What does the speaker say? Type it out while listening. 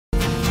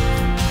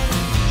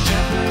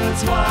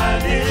shepherds, why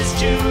this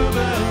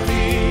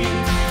jubilee?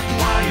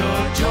 Why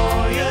your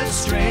joyous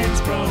strains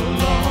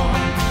prolong?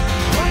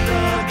 What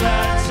the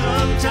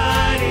gladsome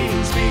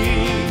tidings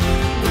be,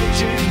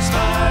 which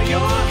inspire your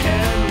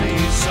heavenly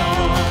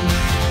song?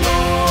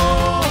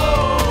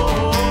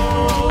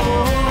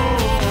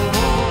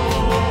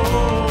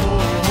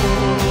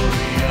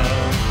 Gloria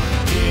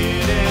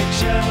in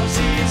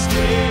excelsis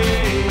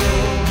Deo.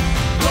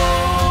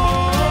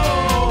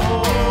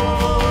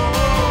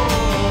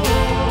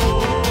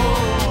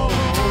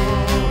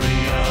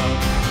 Gloria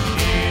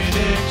in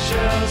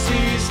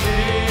excelsis Deo.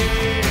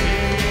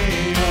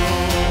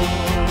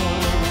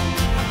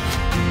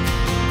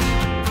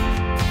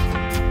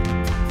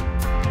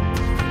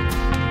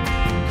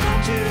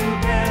 Come to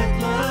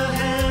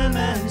Bethlehem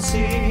and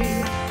see,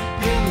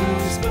 in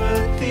whose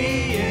birth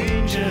the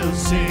angels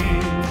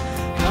sing.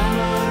 Come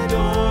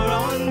adore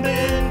on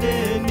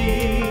bended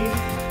knee,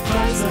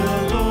 praise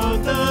the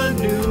Lord, the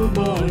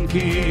newborn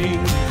King.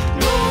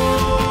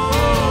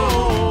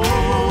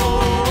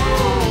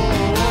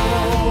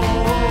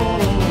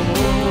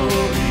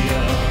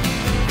 Gloria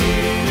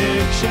in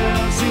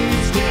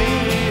excelsis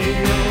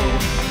Deo.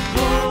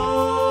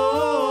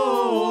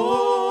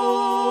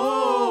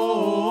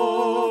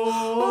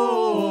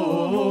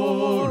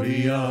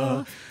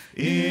 Gloria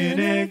in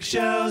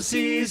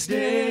excelsis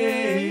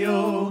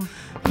Deo.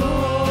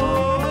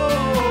 Gloria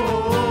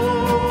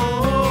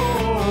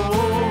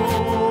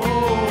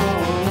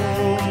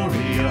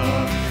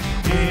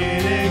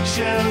in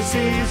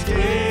excelsis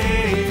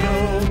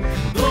Deo.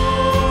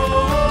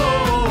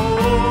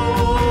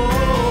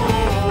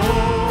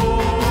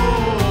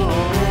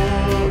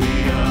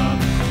 Gloria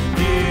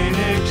in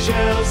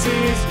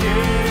excelsis Deo.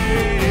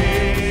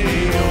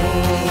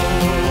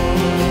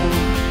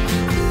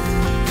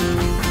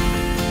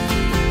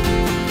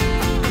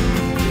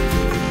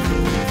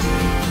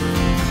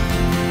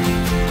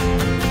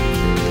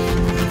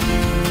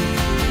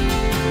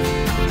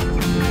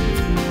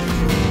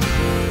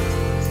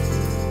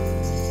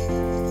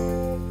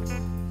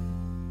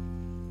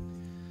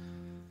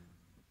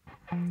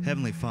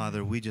 Heavenly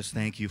Father, we just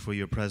thank you for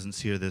your presence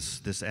here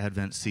this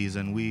Advent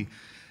season. We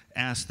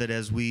ask that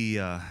as we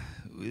are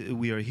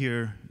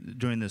here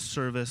during this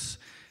service,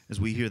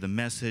 as we hear the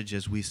message,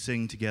 as we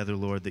sing together,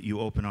 Lord, that you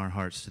open our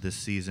hearts to this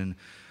season,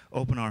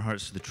 open our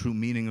hearts to the true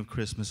meaning of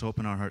Christmas,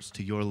 open our hearts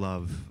to your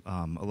love,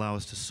 allow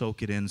us to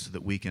soak it in so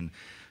that we can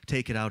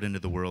take it out into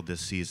the world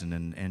this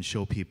season and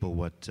show people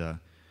what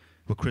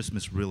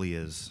Christmas really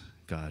is,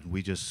 God.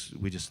 We just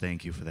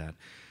thank you for that.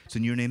 It's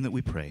in your name that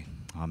we pray.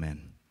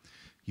 Amen.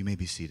 You may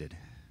be seated.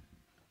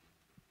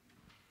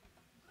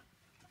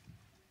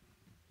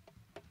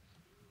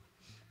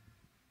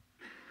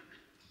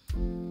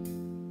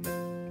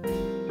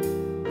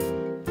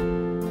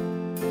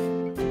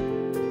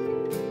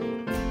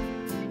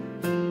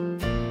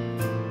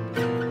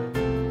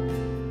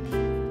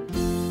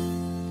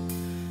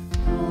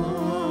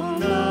 On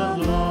the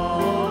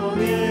long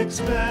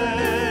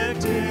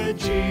expected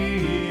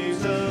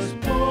Jesus,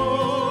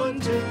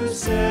 born to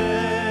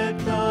set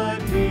thy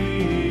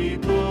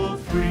people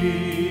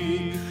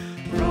free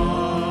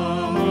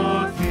from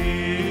our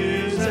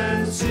fears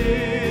and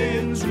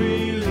sins.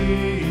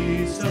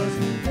 Release us,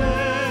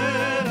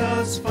 let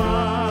us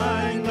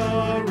find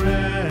our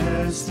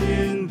rest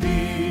in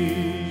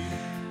thee.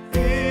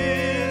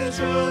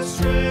 Israel's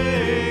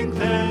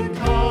strength and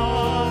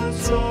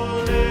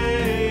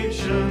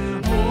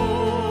consolation,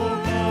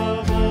 hope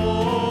of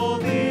all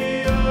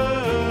the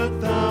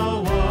earth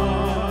thou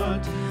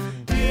art.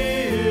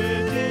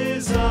 Dear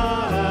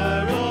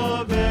desire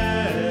of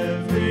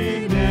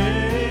every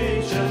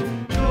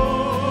nation,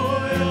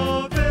 joy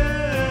of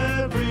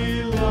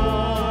every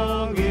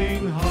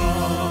longing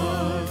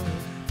heart.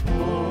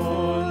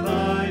 For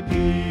thy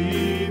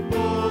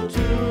people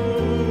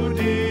to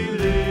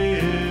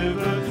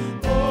deliver,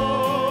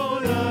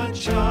 born a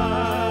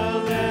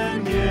child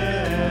and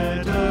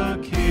yet a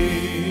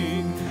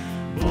king,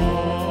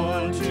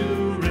 born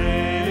to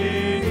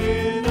reign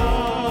in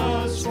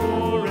us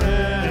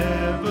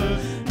forever.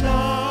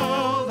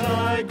 Now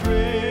thy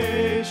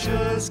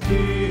gracious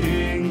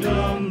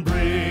kingdom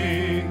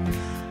bring,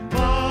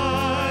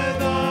 by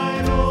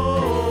thine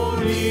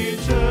own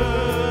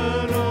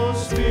eternal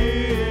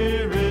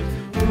Spirit,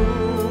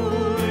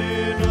 rule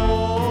in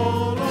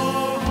all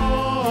our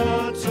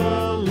hearts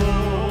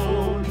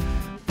alone.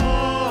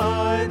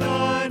 By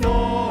thine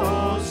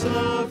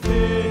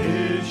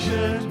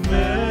all-sufficient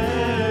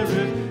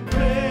merit,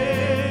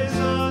 raise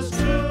us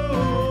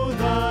to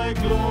thy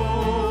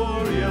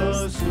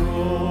glorious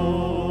throne.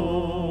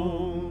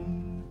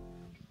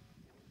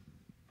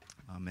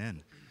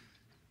 Amen.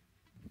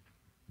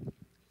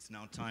 It's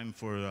now time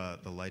for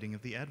the lighting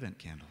of the Advent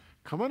candle.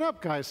 Come on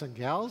up, guys and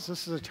gals.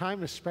 This is a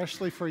time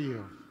especially for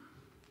you.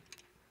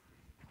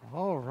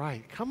 All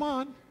right, come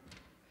on.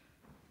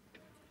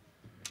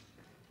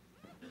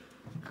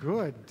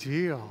 Good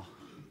deal.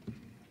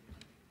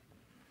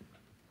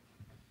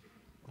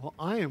 Well,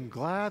 I am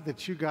glad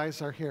that you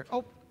guys are here.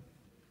 Oh,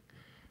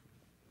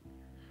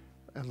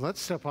 And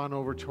let's step on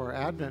over to our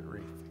Advent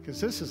wreath,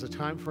 because this is a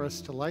time for us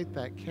to light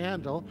that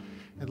candle.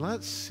 And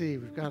let's see,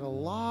 we've got a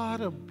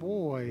lot of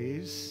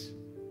boys.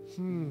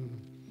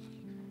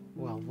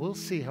 Well, we'll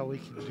see how we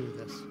can do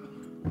this.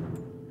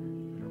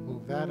 I'm gonna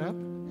move that up.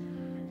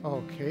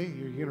 Okay,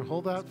 you're gonna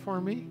hold that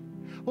for me?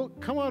 Well,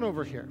 come on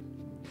over here.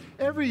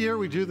 Every year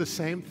we do the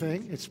same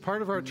thing. It's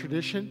part of our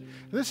tradition.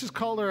 This is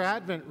called our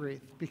Advent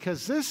wreath,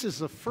 because this is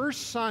the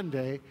first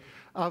Sunday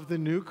of the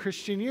new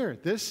Christian year.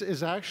 This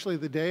is actually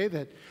the day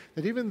that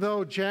even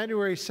though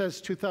January says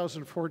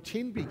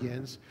 2014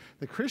 begins,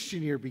 the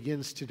Christian year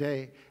begins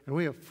today. And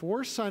we have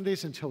 4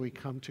 Sundays until we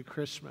come to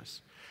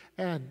Christmas.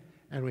 And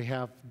we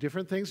have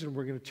different things, and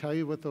we're going to tell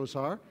you what those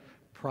are: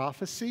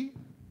 prophecy,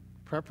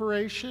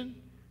 preparation,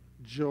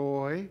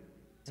 joy,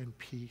 and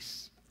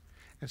peace.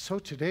 And so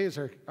today is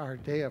our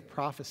day of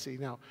prophecy.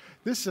 Now,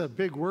 this is a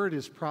big word,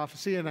 is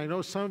prophecy, and I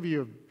know some of you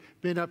have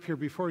been up here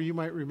before. You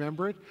might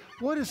remember it.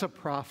 What is a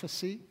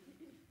prophecy?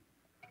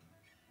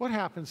 What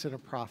happens in a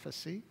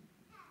prophecy?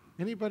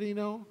 Anybody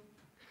know?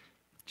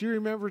 Do you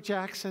remember,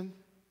 Jackson?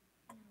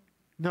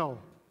 No.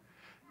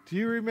 Do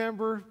you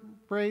remember,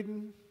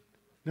 Braden?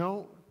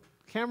 No.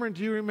 Cameron,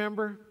 do you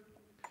remember?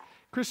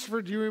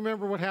 Christopher, do you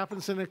remember what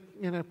happens in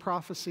a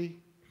prophecy?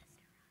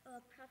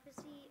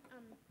 Prophecy,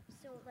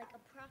 so like a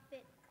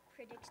prophet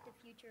predicts the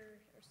future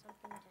or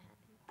something to happen.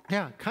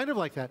 Yeah, kind of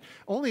like that.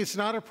 Only it's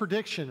not a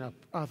prediction.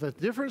 The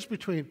difference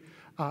between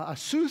a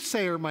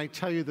soothsayer might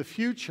tell you the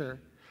future,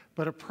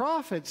 but a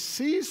prophet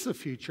sees the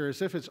future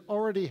as if it's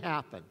already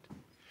happened.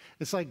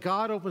 It's like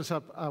God opens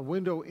up a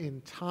window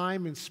in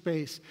time and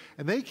space,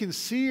 and they can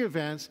see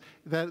events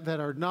that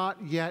are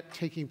not yet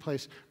taking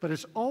place, but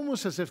it's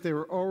almost as if they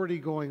were already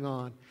going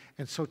on.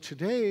 And so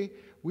today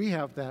we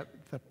have the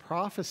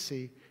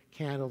prophecy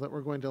candle that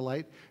we're going to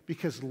light,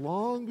 because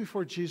long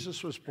before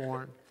Jesus was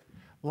born,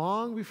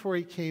 long before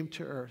he came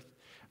to earth,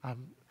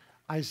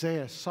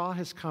 Isaiah saw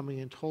his coming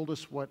and told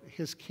us what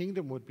his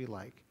kingdom would be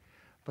like.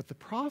 But the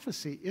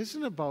prophecy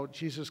isn't about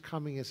Jesus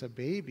coming as a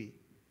baby.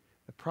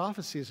 The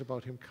prophecy is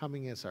about him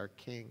coming as our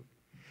king.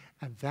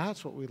 And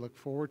that's what we look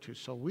forward to.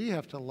 So we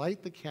have to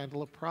light the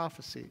candle of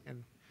prophecy.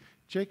 And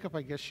Jacob,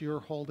 I guess you're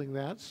holding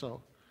that,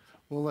 so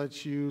we'll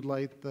let you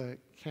light the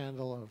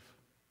candle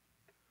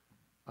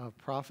of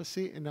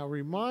prophecy. And now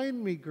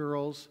remind me,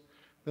 girls,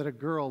 that a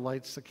girl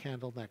lights the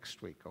candle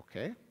next week,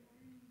 okay?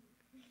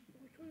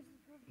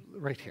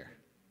 Right here.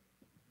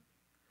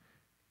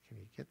 Can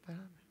you get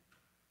that?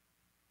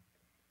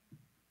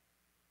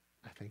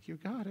 I think you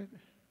got it.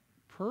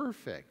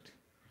 Perfect.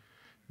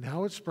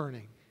 Now it's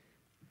burning.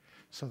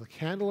 So the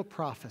candle of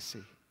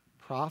prophecy,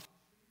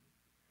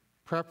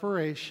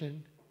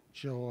 preparation,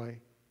 joy,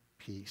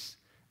 peace,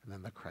 and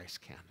then the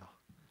Christ candle.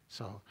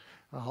 So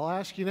I'll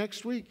ask you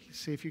next week,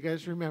 see if you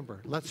guys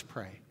remember. Let's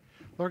pray.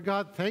 Lord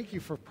God, thank you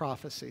for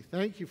prophecy.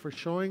 Thank you for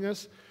showing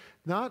us,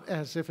 not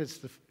as if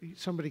it's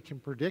somebody can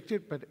predict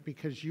it, but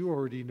because you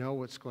already know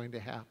what's going to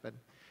happen.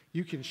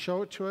 You can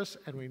show it to us,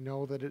 and we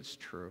know that it's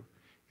true.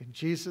 In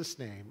Jesus'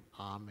 name,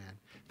 amen.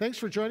 Thanks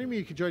for joining me.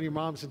 You can join your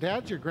moms and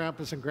dads, your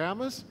grandpas and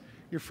grandmas,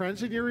 your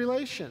friends and your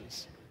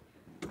relations.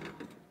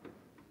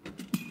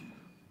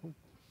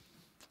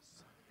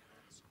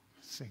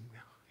 Sing now.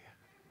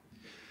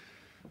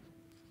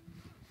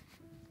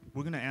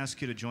 We're going to ask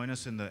you to join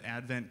us in the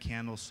Advent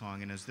Candle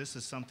Song, and as this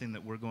is something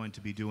that we're going to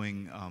be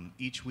doing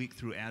each week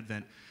through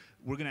Advent,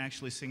 we're going to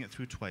actually sing it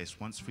through twice,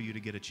 once for you to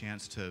get a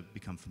chance to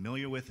become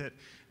familiar with it,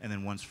 and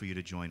then once for you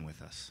to join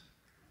with us.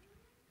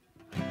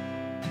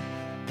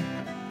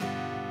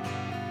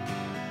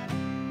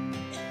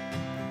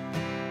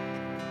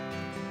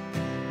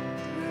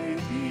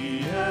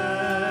 The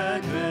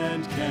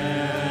Advent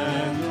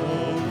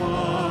candle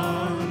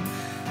one,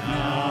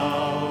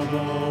 now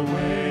the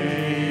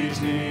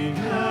waiting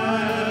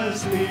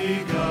has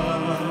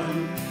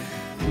begun.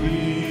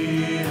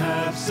 We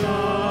have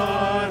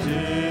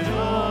started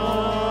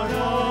on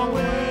our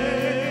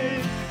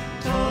way.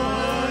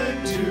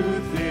 Time to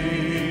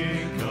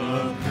think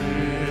of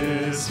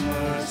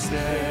Christmas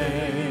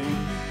Day.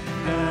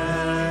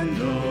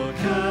 Candle,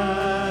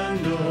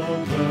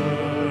 candle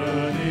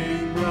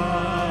burning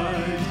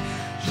bright,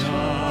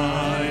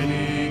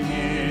 shining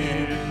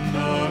in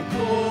the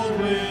cold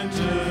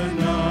winter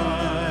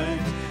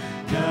night.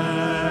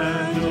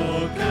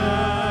 Candle,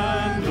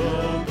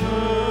 candle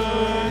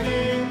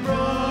burning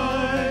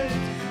bright,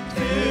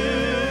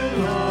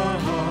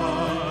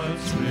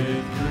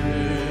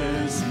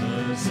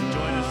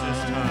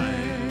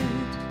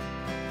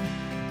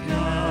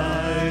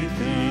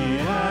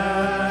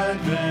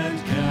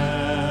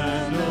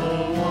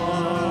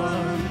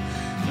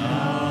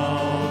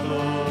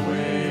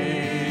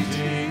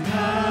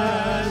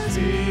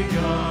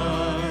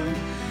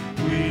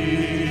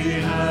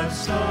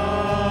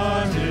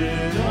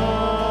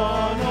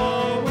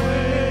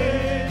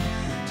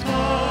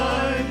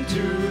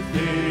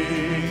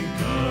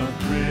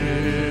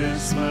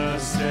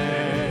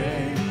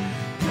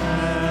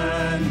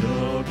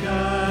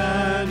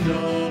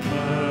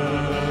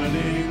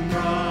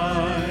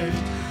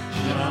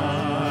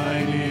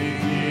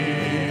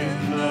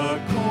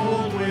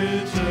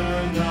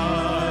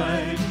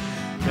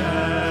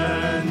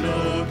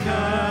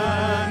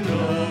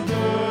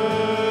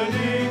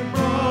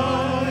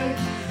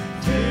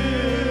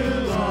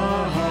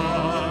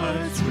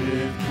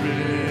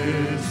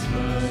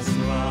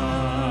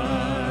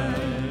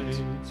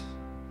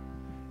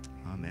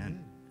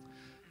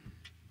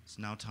 It's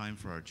now time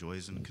for our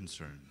joys and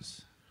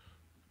concerns.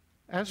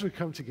 As we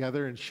come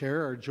together and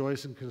share our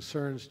joys and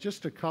concerns,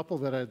 just a couple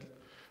that I'd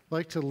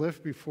like to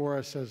lift before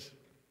us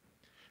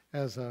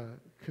as a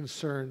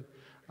concern.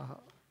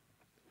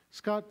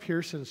 Scott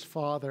Pearson's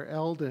father,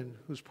 Eldon,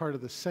 who's part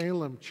of the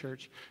Salem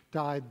Church,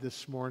 died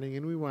this morning,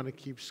 and we want to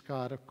keep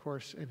Scott, of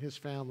course, and his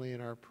family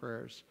in our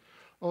prayers.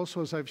 Also,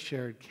 as I've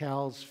shared,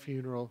 Cal's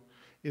funeral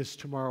is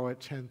tomorrow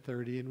at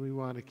 10:30, and we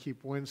want to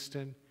keep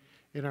Winston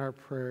in our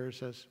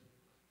prayers as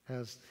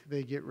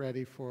they get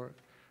ready for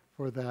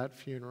that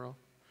funeral.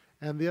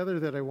 And the other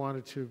that I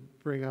wanted to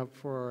bring up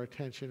for our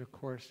attention, of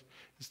course,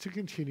 is to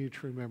continue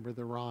to remember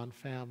the Ron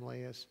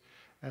family as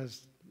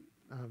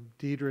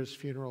Deidre's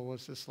funeral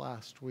was this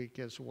last week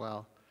as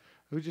well.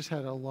 We just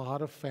had a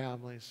lot of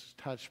families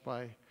touched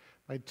by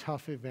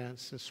tough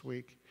events this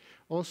week.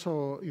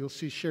 Also, you'll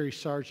see Sherry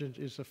Sargent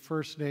is the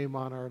first name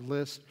on our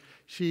list.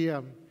 She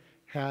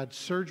had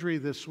surgery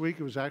this week.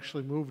 It was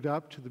actually moved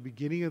up to the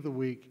beginning of the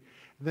week,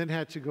 and then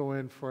had to go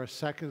in for a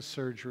second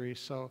surgery.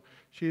 So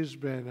she's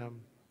been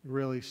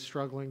really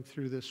struggling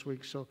through this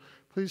week. So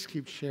please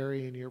keep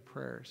Sherry in your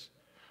prayers.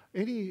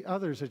 Any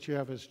others that you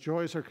have as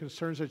joys or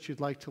concerns that you'd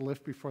like to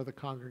lift before the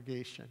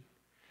congregation?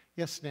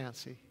 Yes,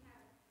 Nancy.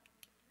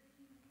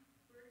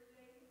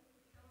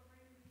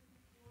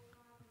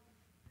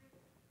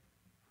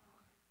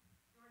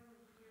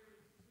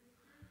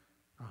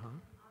 Uh-huh.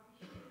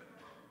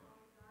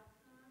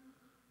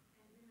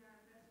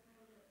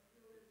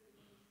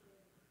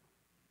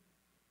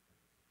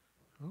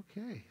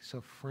 Okay,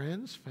 so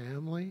friends,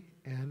 family,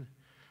 and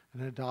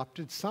an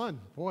adopted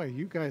son. Boy,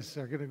 you guys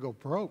are going to go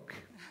broke.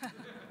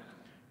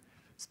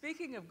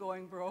 Speaking of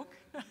going broke,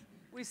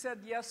 we said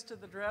yes to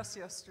the dress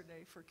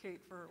yesterday for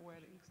Kate for her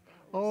wedding. So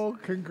Oh,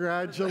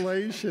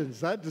 congratulations.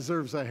 That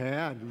deserves a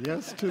hand.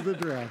 Yes to the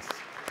dress.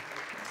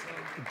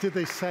 Did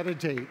they set a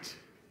date?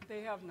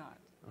 they have not.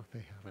 Oh,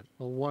 they haven't.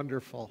 Well,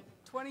 wonderful.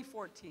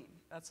 2014,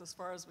 that's as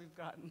far as we've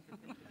gotten.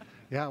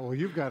 Yeah, well,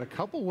 you've got a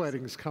couple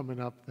weddings coming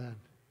up then.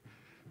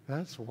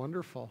 That's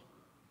wonderful.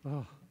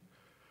 Oh,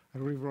 I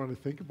don't even want to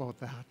think about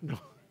that. No.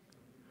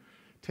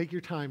 Take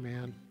your time,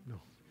 Ann.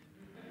 No.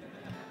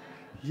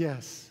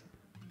 Yes.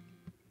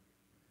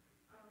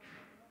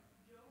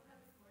 Joe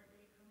has a court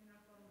date coming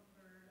up on the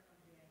 3rd of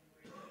January.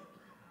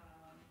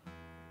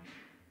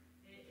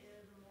 It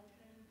is a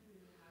motion to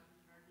have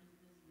the charges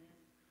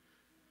dismissed.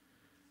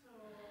 So,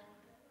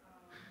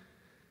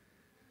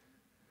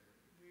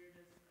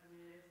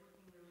 it's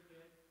looking really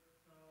good.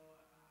 So,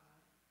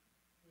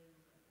 his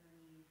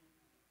attorney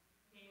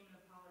came and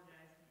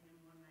apologized to him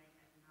one night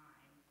at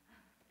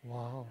 9.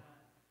 Wow.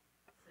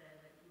 Said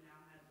that he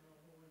now has the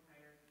whole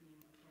entire team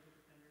of public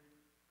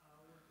defenders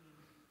working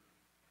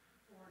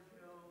for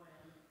Joe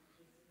and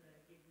just to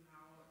get him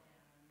out.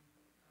 And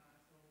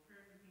so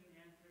prayers are being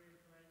answered.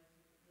 So I just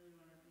really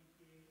want to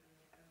appreciate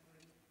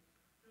everybody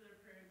for their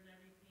prayers and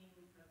everything.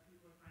 Because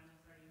people are finally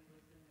starting to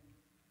listen and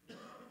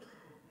the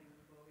whole thing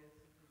is bogus,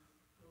 which is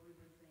what we've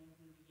been saying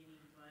from the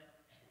beginning.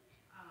 But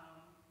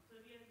so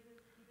if you guys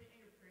just keep it in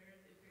your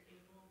prayers if you're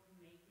able to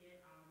make it.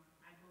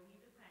 I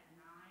believe it's at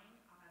 9.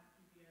 I'll have to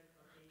keep you guys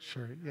updated.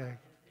 Sure, yeah.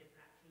 If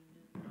that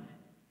changes, but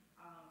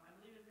I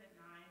believe it's at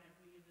 9. If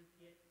we could just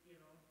get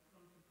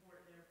some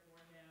support there for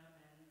him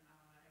and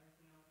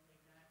everything else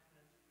like that,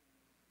 because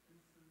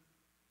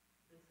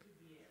this could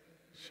be it.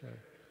 Sure.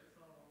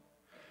 So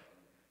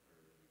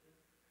we're really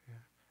just.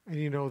 Yeah. And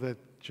you know that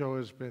Joe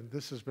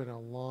this has been a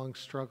long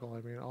struggle.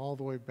 I mean, all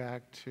the way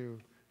back to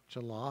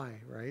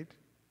July, right?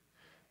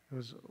 It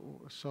was,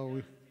 so we.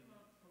 2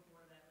 months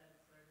before that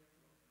started.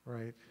 So.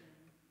 Right.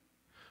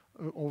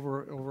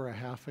 Over a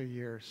half a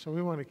year. So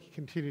we want to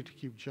continue to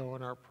keep Joe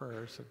in our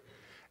prayers,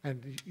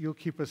 and you'll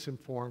keep us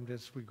informed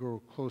as we grow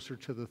closer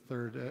to the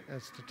 3rd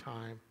as to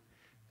time,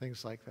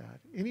 things like that.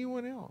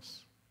 Anyone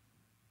else?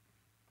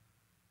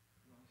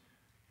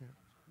 Yeah.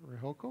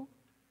 Rehoko?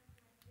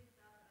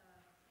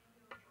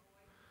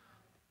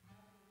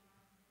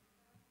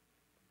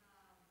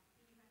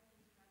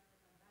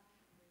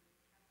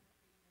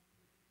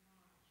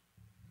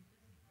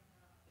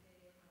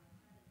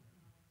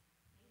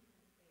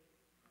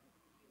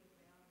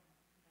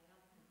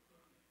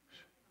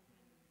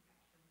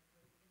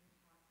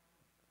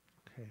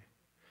 Okay.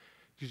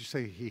 Did you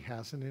say he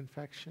has an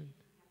infection?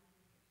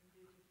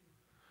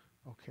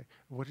 Okay.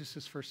 What is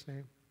his first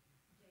name?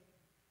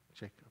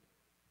 Jacob.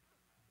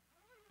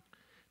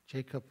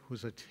 Jacob,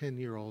 who's a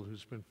 10-year-old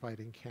who's been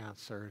fighting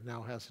cancer,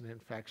 now has an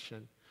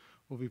infection.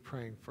 We'll be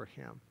praying for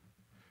him.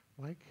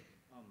 Mike?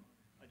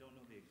 I don't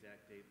know the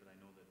exact date, but I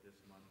know that this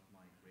month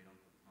my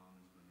great-uncle Tom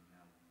is going to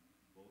have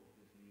both of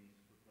his knees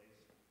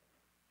replaced.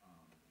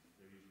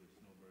 They're usually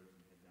snowbirds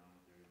and head down.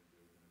 They're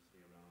going to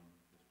stay around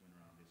this winter,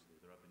 obviously.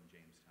 They're up in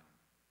Jamestown.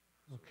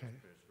 So Okay.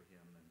 prayers for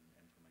him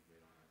and for my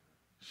great-uncle.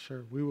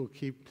 Sure. We will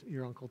keep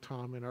your Uncle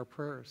Tom in our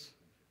prayers.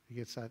 He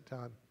gets that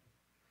done.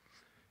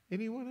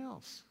 Anyone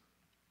else?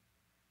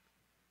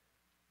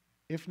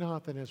 If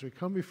not, then as we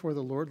come before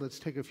the Lord, let's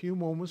take a few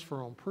moments for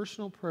our own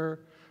personal prayer,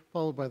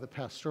 followed by the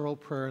pastoral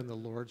prayer and the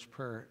Lord's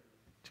Prayer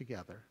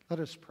together. Let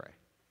us pray.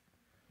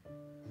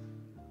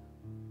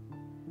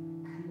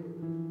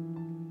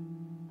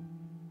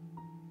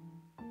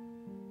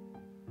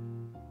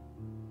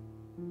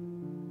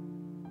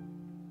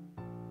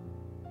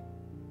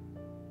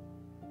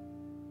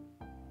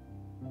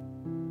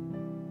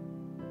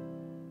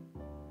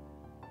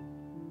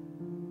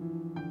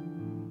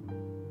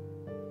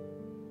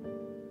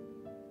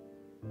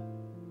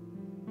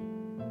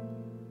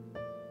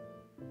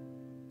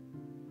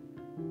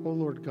 Oh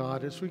Lord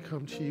God, as we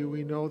come to you,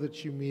 we know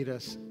that you meet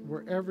us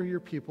wherever your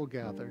people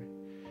gather.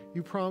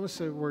 You promise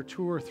that where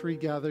 2 or 3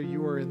 gather,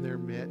 you are in their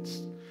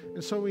midst.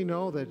 And so we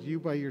know that you,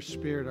 by your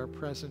Spirit, are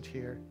present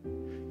here.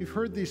 You've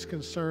heard these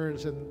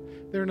concerns,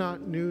 and they're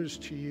not news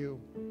to you.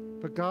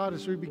 But God,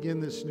 as we begin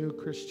this new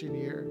Christian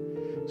year,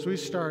 as we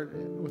start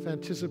with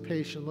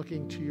anticipation,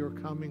 looking to your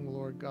coming,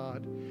 Lord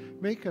God,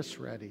 make us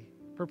ready.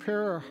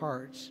 Prepare our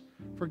hearts.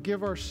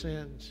 Forgive our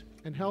sins,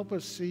 and help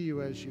us see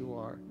you as you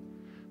are.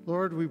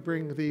 Lord, we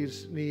bring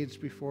these needs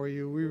before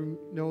you. We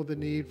know the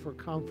need for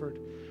comfort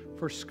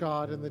for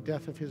Scott and the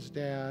death of his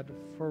dad,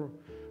 for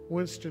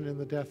Winston and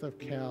the death of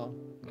Cal,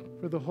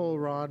 for the whole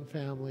Ron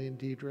family and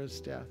Deidre's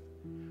death.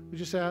 We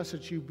just ask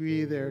that you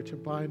be there to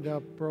bind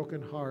up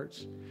broken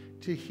hearts,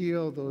 to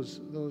heal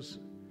those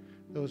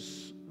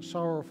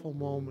sorrowful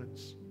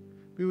moments.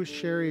 Be with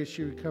Sherry as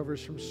she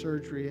recovers from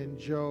surgery, and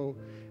Joe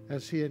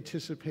as he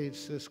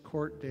anticipates this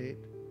court date.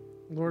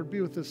 Lord,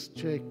 be with this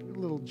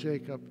little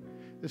Jacob,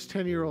 this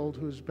 10-year-old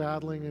who's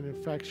battling an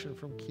infection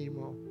from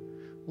chemo.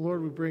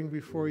 Lord, we bring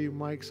before you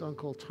Mike's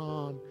Uncle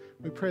Tom.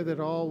 We pray that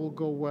all will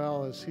go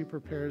well as he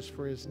prepares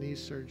for his knee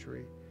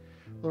surgery.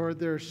 Lord,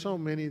 there are so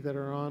many that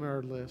are on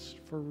our list,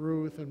 for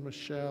Ruth and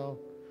Michelle,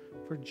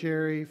 for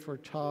Jerry, for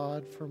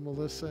Todd, for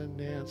Melissa and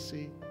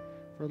Nancy,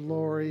 for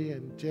Lori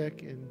and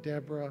Dick and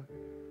Deborah,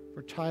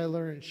 for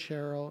Tyler and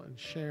Cheryl and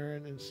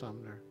Sharon and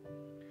Sumner.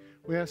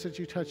 We ask that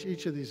you touch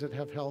each of these that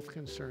have health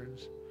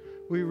concerns.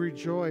 We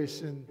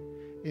rejoice in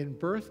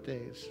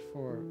birthdays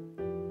for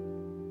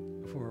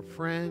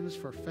friends,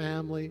 for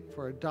family,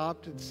 for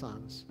adopted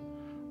sons,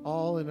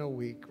 all in a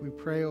week. We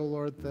pray, O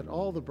Lord, that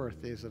all the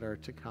birthdays that are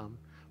to come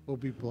will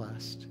be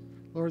blessed.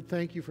 Lord,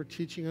 thank you for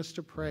teaching us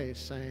to pray,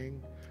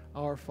 saying,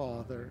 Our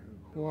Father,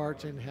 who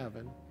art in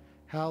heaven,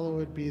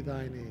 hallowed be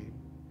thy name.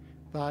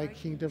 Thy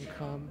kingdom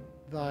come,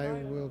 thy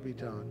will be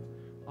done,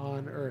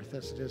 on earth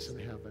as it is in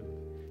heaven.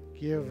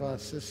 Give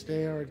us this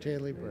day our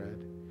daily bread,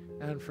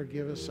 and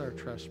forgive us our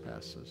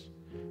trespasses,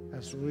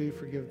 as we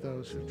forgive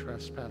those who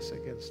trespass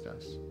against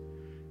us.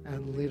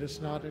 And lead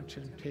us not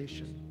into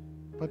temptation,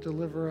 but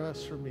deliver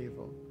us from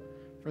evil.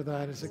 For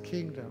thine is the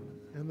kingdom,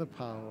 and the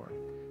power,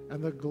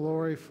 and the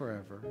glory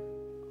forever.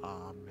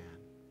 Amen.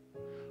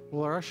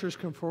 Will our ushers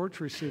come forward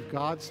to receive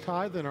God's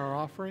tithe and our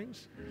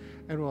offerings?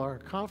 And will our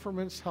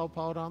confirmants help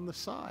out on the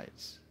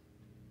sides?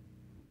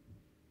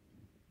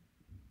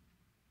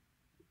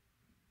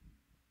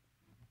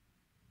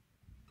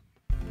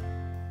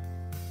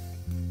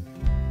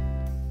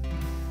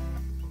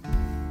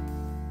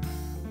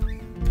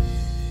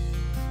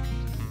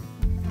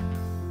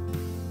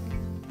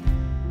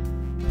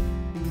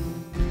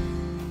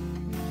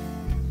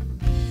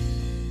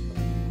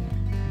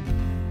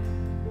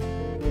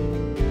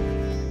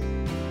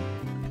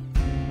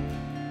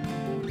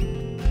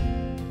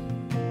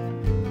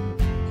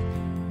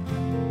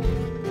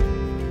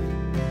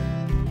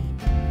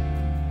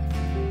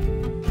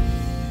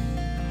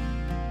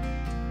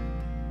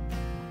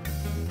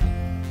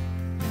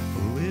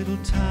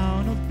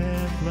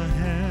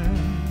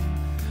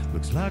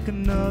 Like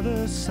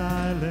another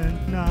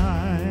silent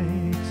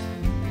night,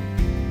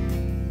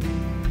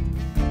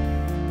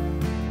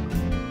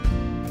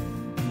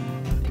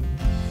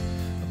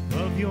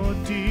 above your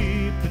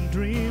deep and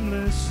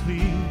dreamless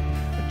sleep,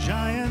 a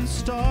giant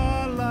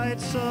star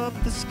lights up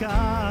the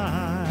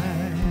sky.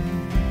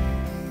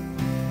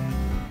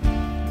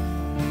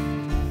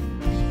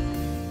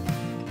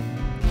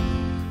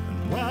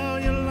 And while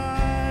you're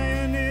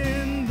lying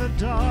in the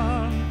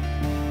dark,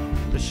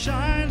 there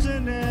shines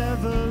an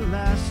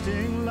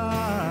everlasting light.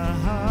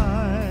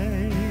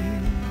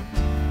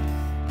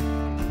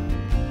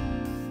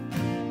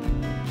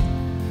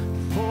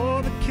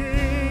 For the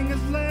King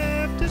has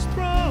left his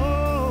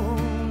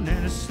throne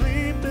and is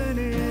sleeping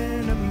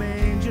in a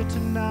manger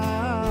tonight.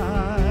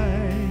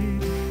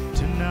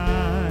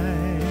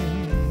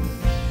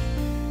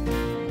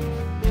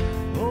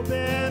 Oh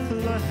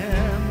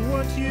Bethlehem,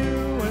 what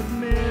you have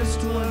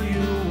missed while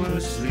you were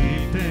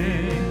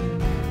sleeping.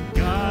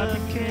 God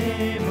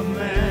became a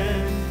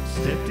man,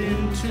 stepped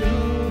into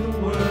the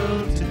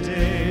world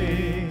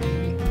today.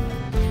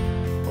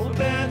 Oh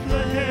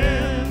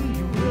Bethlehem,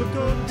 you will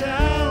go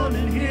down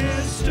in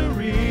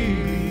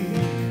history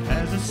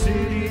as a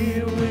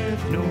city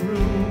with no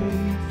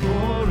room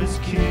for his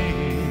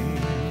king.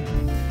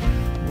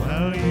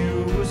 While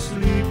you were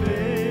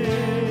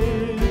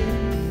sleeping,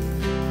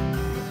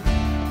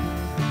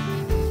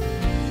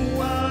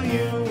 while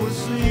you were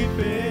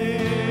sleeping.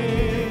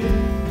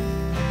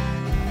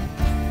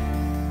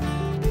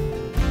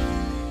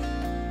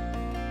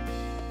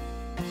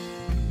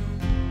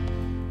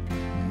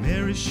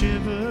 Mary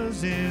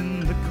shivers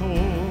in the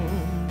cold,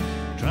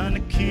 trying to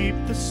keep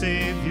the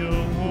Savior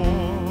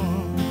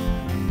warm.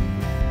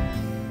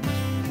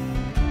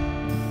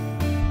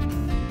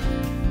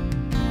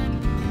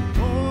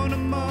 Born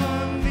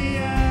among the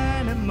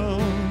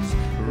animals,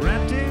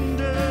 wrapped in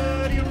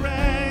dirty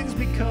rags,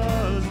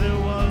 because there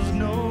was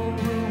no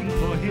room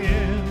for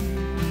him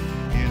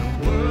in a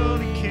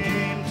world he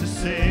came to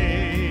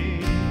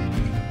save.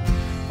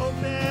 Oh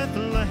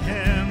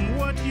Bethlehem,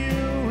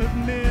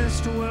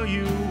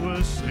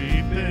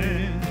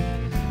 sleeping.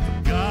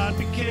 For God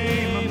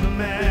became a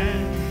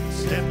man,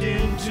 stepped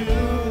into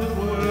the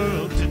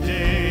world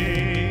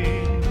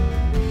today.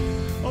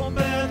 Oh,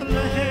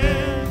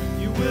 Bethlehem,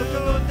 you will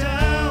go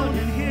down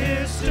in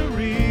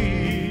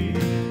history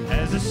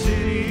as a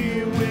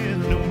city with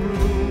no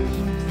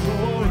room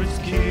for its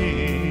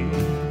king.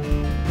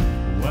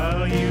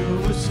 While you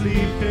were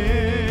sleeping,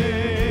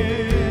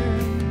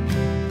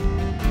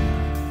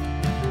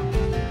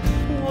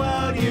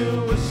 while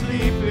you were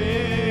sleeping.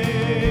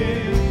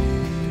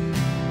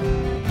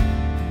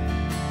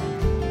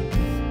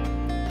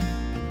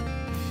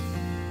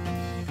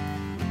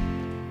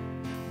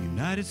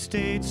 United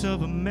States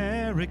of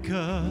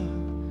America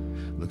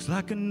looks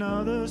like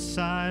another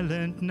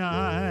silent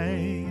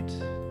night.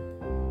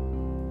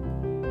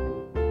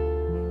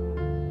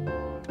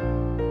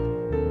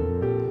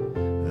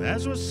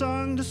 As we're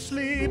sung to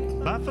sleep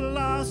by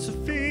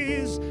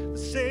philosophies that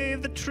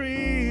save the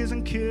trees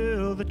and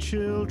kill the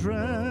children.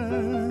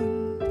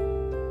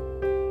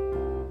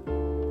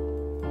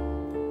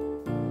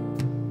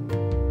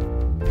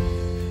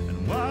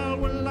 And while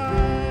we're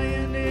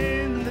lying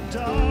in the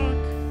dark,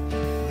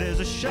 there's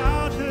a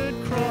shout heard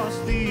across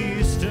the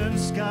eastern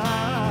sky.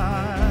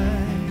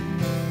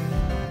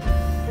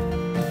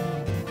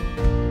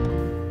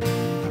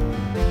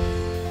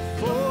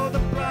 For the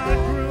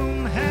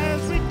bridegroom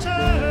has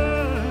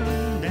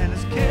returned and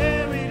has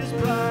carried his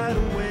bride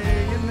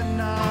away in the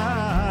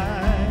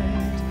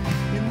night,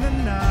 in the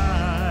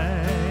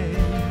night.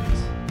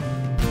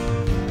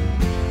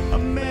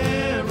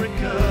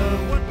 America,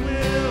 what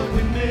will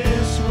we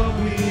miss while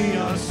we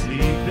are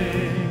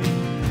sleeping?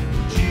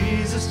 Will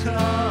Jesus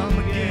come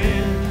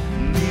again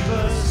and leave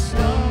us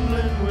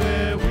stumbling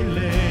where we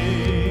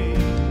lay?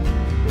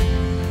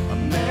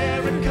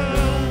 America,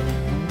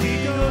 we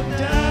go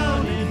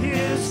down in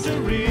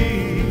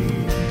history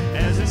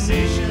as a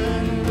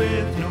nation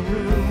with no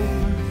room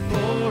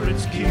for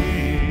its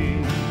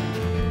king.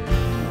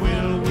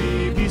 Will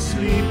we be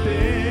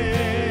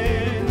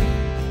sleeping?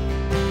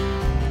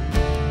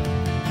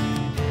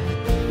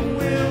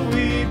 Will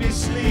we be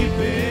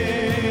sleeping?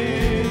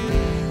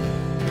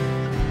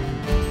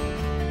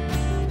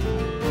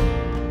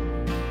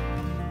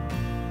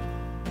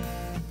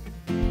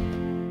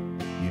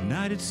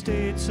 United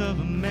States of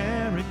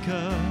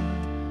America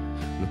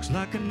looks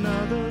like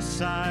another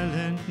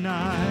silent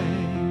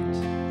night.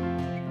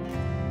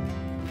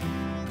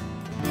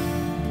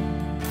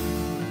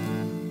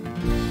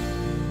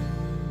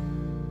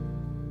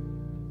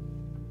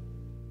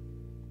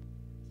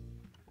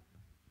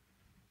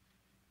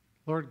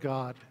 Lord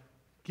God,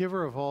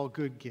 giver of all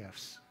good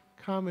gifts,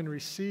 come and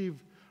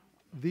receive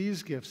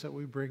these gifts that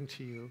we bring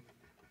to you.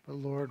 But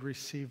Lord,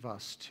 receive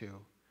us too.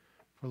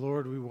 For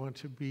Lord, we want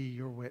to be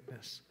your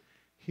witness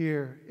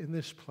here in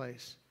this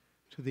place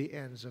to the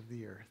ends of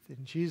the earth.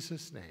 In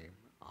Jesus' name,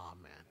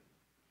 amen.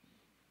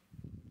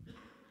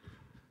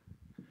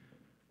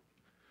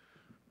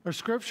 Our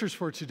scriptures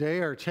for today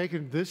are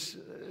taken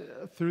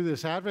through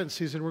this Advent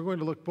season. We're going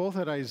to look both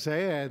at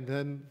Isaiah and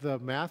then the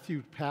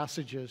Matthew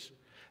passages.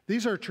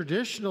 These are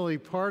traditionally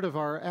part of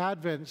our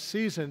Advent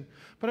season,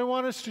 but I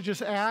want us to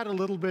just add a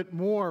little bit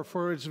more,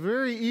 for it's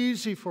very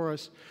easy for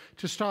us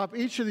to stop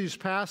each of these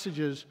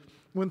passages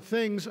when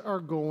things are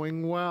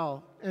going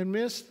well and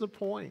miss the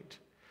point.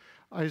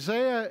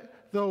 Isaiah,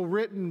 though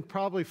written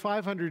probably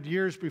 500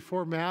 years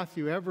before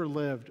Matthew ever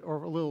lived,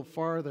 or a little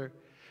farther,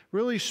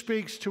 really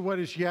speaks to what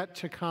is yet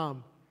to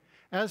come,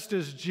 as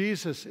does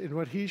Jesus in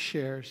what he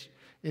shares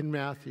in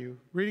Matthew.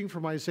 Reading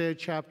from Isaiah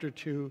chapter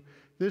 2,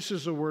 this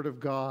is the word of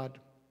God.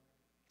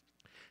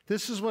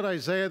 This is what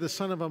Isaiah the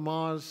son of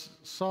Amoz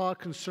saw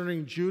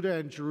concerning Judah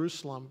and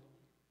Jerusalem.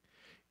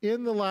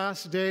 In the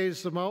last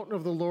days, the mountain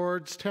of the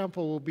Lord's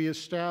temple will be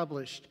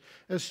established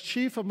as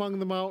chief among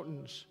the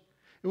mountains.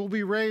 It will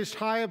be raised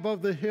high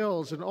above the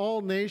hills, and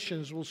all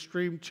nations will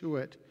stream to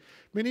it.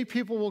 Many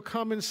people will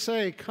come and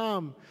say,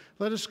 "Come,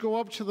 let us go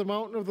up to the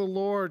mountain of the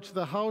Lord, to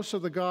the house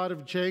of the God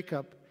of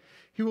Jacob.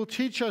 He will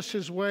teach us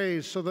his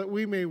ways so that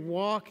we may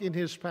walk in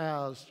his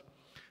paths.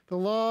 The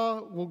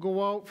law will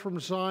go out from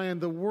Zion,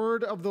 the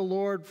word of the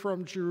Lord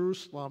from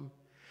Jerusalem.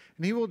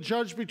 And he will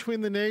judge between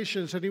the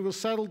nations, and he will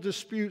settle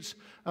disputes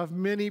of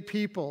many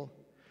people.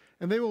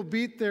 And they will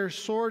beat their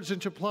swords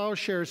into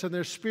plowshares and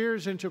their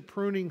spears into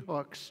pruning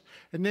hooks.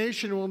 A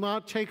nation will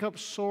not take up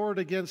sword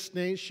against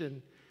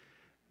nation,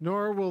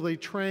 nor will they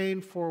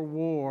train for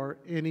war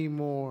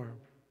anymore.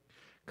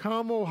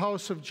 Come, O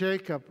house of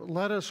Jacob,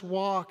 let us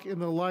walk in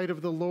the light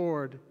of the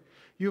Lord.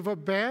 You have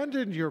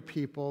abandoned your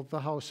people,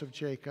 the house of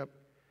Jacob.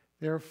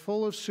 They are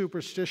full of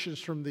superstitions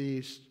from the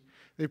east.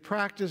 They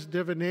practice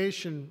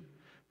divination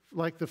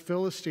like the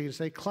Philistines.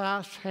 They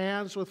clasp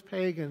hands with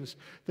pagans.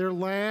 Their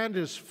land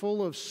is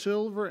full of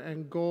silver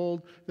and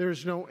gold. There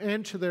is no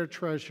end to their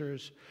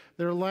treasures.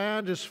 Their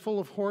land is full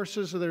of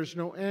horses, and there is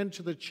no end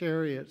to the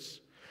chariots.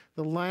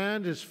 The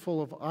land is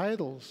full of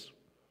idols,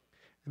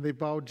 and they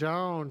bow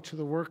down to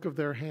the work of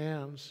their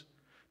hands,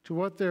 to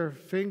what their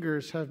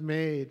fingers have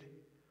made.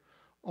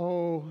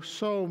 Oh,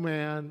 so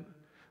man,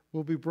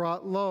 will be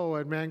brought low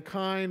and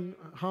mankind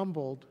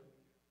humbled.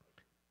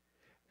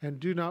 And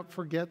do not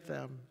forget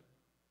them.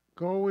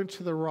 Go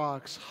into the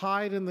rocks,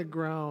 hide in the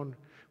ground,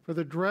 for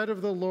the dread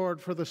of the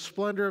Lord, for the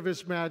splendor of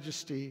his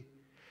majesty.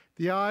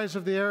 The eyes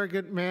of the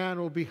arrogant man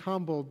will be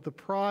humbled, the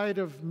pride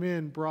of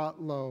men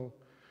brought low.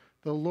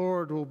 The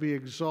Lord will be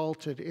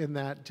exalted in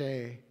that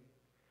day.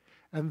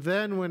 And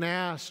then when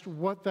asked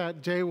what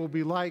that day will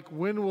be like,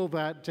 when will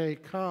that day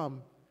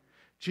come?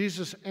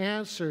 Jesus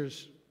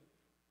answers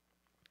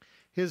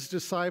his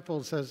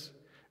disciples as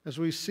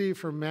we see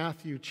from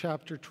Matthew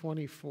chapter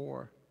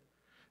 24.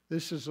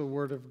 This is the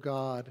word of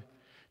God.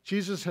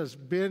 Jesus has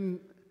been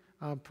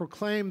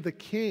proclaimed the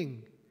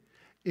king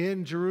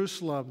in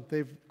Jerusalem.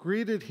 They've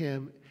greeted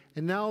him,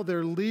 and now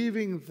they're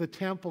leaving the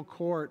temple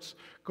courts,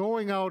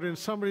 going out, and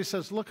somebody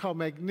says, look how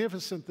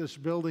magnificent this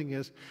building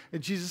is.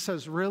 And Jesus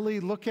says, really?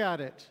 Look at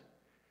it.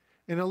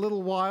 In a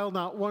little while,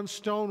 not one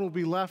stone will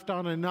be left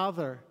on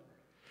another.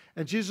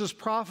 And Jesus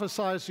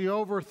prophesies the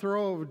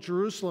overthrow of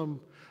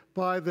Jerusalem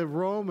by the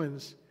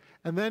Romans,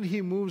 and then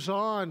he moves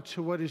on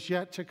to what is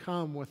yet to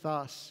come with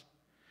us.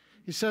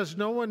 He says,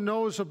 no one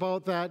knows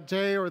about that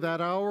day or that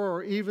hour,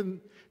 or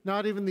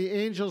not even the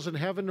angels in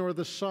heaven or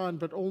the Son,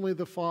 but only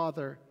the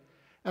Father.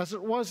 As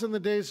it was in the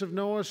days of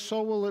Noah,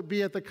 so will it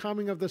be at the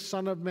coming of the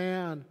Son of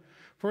Man.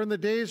 For in the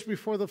days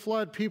before the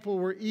flood, people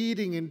were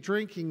eating and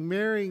drinking,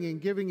 marrying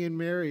and giving in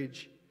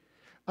marriage,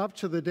 up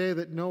to the day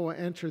that Noah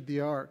entered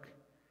the ark.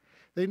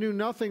 They knew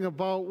nothing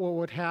about what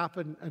would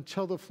happen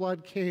until the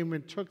flood came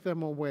and took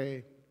them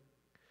away.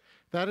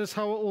 That is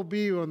how it will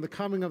be on the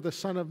coming of the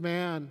Son of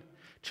Man.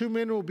 2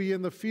 men will be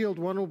in the field,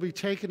 one will be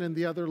taken and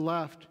the other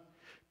left.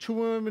 2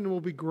 women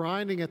will be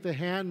grinding at the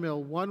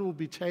handmill, one will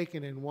be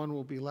taken and one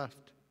will be left.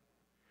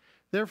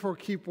 Therefore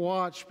keep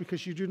watch,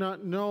 because you do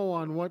not know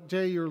on what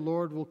day your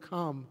Lord will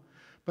come.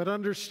 But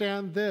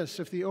understand this,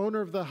 if the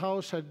owner of the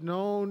house had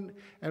known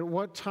at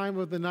what time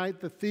of the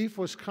night the thief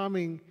was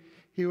coming,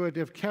 he would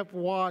have kept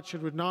watch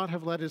and would not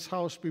have let his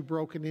house be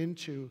broken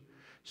into.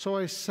 So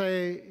I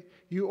say,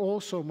 you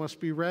also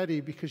must be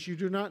ready, because you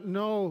do not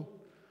know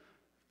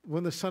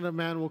when the Son of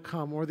Man will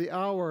come, or the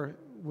hour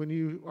when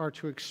you are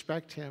to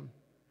expect him.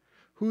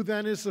 Who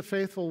then is the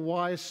faithful,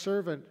 wise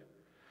servant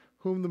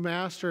whom the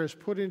master has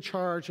put in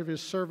charge of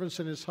his servants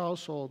in his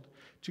household,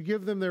 to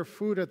give them their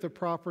food at the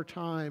proper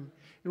time?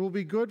 It will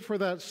be good for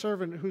that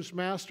servant whose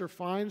master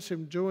finds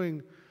him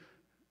doing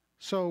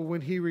so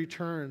when he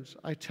returns.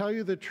 I tell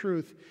you the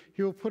truth,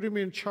 he will put him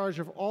in charge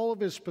of all of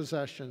his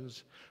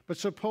possessions. But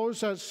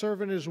suppose that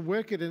servant is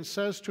wicked and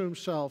says to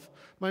himself,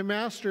 my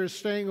master is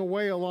staying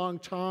away a long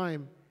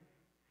time.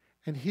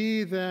 And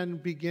he then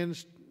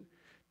begins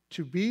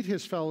to beat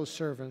his fellow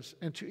servants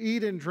and to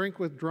eat and drink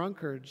with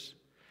drunkards.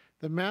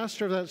 The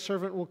master of that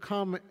servant will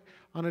come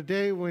on a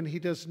day when he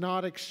does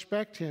not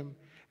expect him,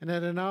 and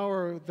at an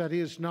hour that he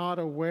is not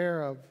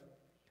aware of.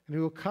 And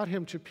he will cut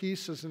him to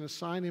pieces and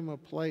assign him a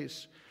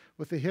place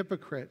with the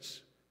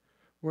hypocrites,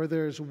 where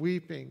there is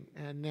weeping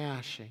and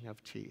gnashing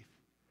of teeth.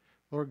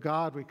 Lord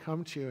God, we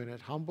come to you, and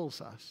it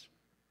humbles us.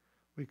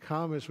 We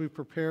come as we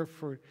prepare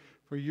for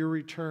your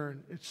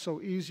return. It's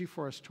so easy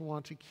for us to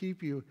want to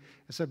keep you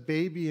as a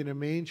baby in a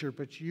manger,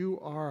 but you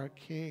are a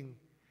king.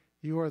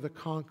 You are the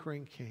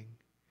conquering king.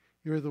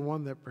 You're the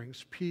one that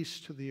brings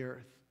peace to the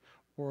earth,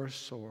 or a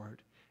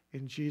sword.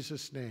 In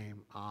Jesus'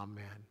 name,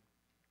 amen.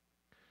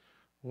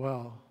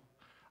 Well,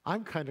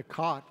 I'm kind of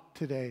caught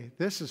today.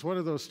 This is one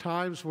of those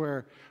times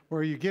where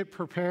you get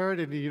prepared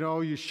and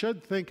you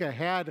should think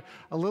ahead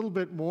a little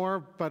bit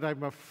more, but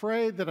I'm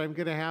afraid that I'm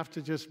going to have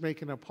to just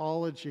make an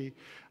apology.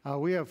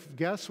 We have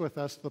guests with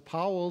us, the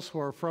Powells, who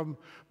are from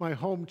my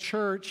home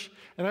church,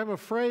 and I'm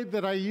afraid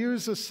that I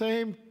use the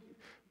same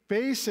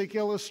basic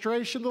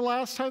illustration the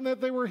last time that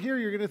they were here.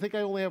 You're going to think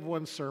I only have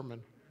one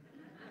sermon.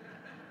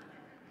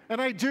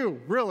 And I do,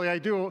 really, I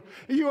do.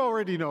 You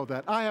already know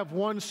that. I have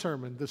one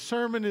sermon. The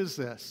sermon is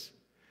this,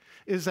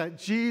 is that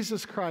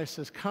Jesus Christ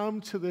has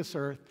come to this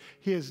earth.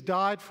 He has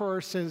died for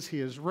our sins. He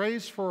is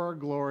raised for our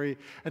glory.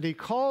 And he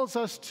calls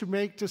us to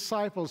make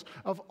disciples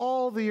of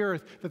all the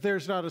earth, that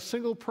there's not a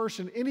single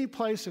person, any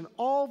place in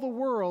all the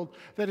world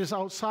that is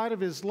outside of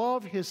his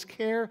love, his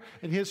care,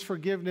 and his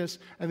forgiveness.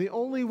 And the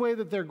only way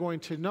that they're going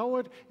to know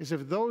it is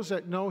if those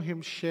that know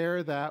him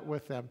share that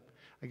with them.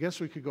 I guess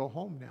we could go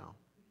home now.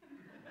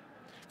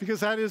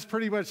 Because that is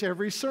pretty much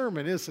every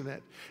sermon, isn't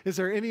it? Is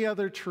there any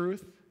other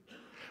truth?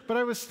 But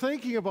I was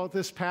thinking about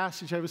this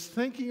passage. I was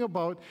thinking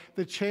about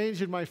the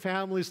change in my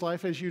family's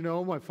life. As you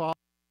know, my father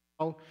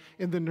is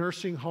in the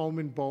nursing home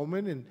in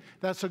Bowman, and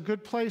that's a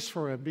good place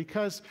for him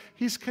because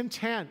he's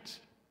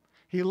content.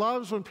 He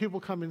loves when people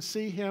come and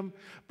see him,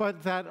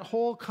 but that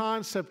whole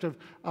concept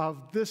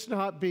of this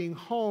not being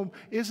home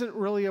isn't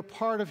really a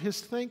part of his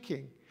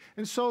thinking.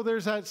 And so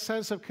there's that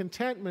sense of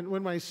contentment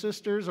when my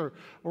sisters or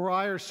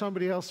I or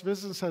somebody else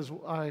visits and says,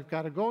 I've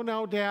got to go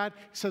now, Dad.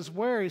 He says,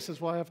 where? He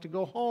says, well, I have to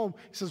go home.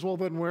 He says, well,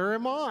 then where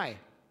am I?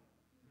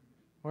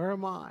 Where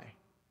am I?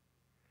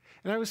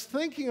 And I was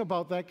thinking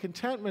about that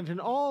contentment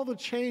and all the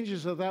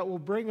changes that will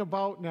bring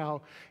about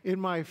now in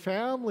my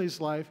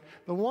family's life.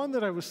 The one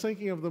that I was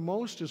thinking of the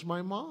most is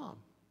my mom.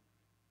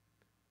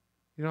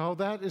 You know,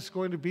 that is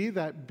going to be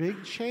that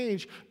big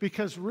change,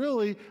 because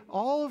really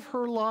all of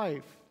her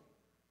life,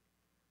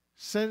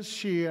 since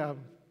she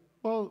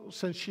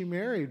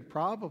married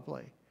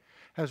probably,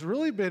 has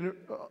really been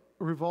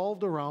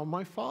revolved around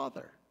my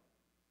father.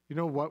 You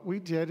know, what we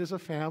did as a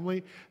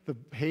family, the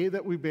hay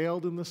that we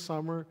baled in the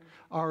summer,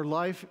 our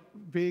life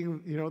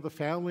being, you know, the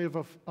family of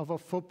a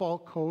football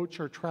coach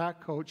or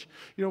track coach.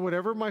 You know,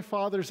 whatever my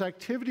father's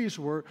activities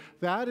were,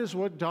 that is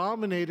what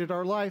dominated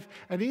our life.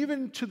 And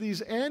even to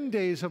these end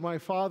days of my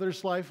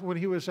father's life, when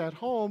he was at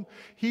home,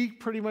 he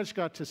pretty much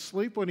got to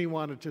sleep when he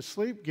wanted to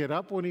sleep, get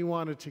up when he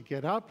wanted to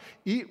get up,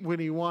 eat when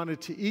he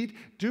wanted to eat,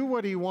 do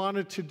what he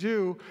wanted to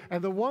do.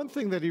 And the one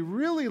thing that he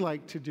really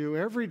liked to do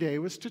every day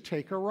was to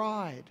take a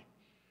ride.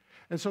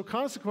 And so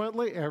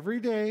consequently, every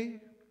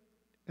day,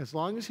 as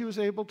long as he was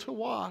able to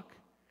walk,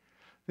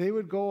 they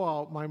would go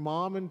out, my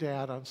mom and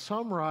dad, on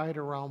some ride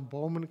around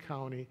Bowman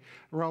County,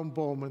 around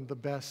Bowman, the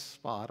best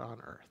spot on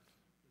earth.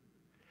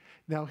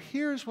 Now,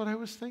 here's what I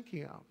was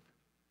thinking of,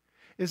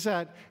 is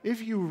that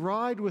if you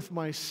ride with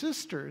my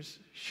sisters,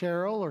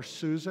 Cheryl or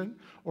Susan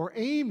or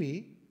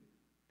Amy,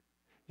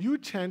 you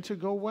tend to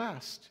go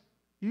west.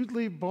 You'd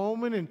leave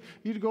Bowman and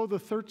you'd go the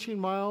 13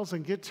 miles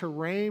and get to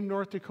Rame,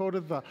 North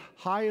Dakota, the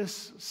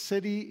highest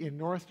city in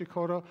North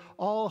Dakota.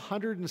 All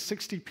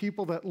 160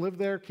 people that live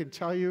there can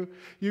tell you.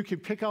 You can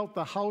pick out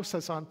the house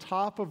that's on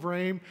top of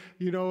Rame,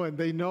 you know, and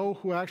they know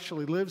who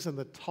actually lives in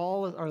the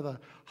tallest or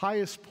the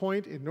highest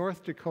point in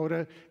North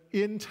Dakota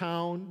in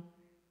town.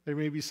 There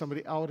may be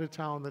somebody out of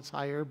town that's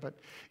higher, but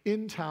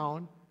in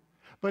town.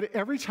 But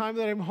every time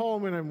that I'm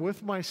home and I'm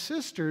with my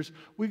sisters,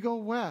 we go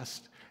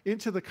west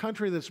into the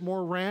country that's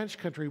more ranch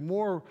country,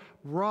 more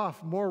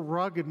rough, more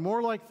rugged,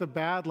 more like the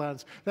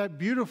Badlands, that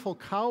beautiful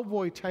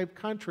cowboy-type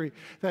country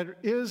that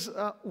is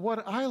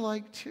what I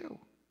like too.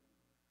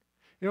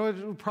 You know, it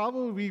would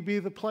probably be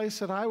the place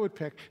that I would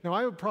pick. Now,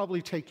 I would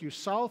probably take you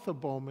south of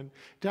Bowman,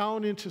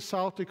 down into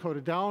South Dakota,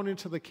 down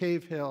into the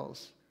Cave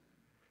Hills,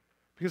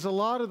 because a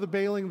lot of the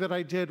bailing that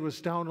I did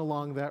was down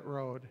along that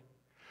road.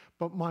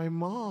 But my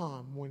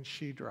mom, when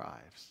she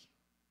drives,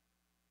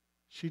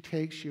 she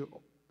takes you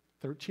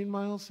 13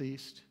 miles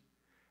east,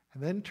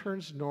 and then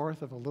turns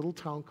north of a little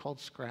town called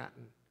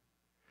Scranton.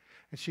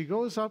 And she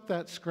goes up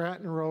that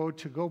Scranton road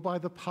to go by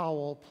the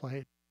Powell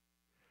place.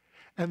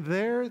 And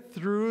there,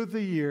 through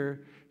the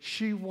year,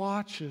 she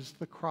watches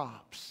the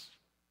crops.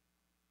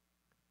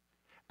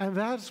 And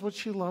that's what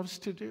she loves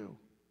to do.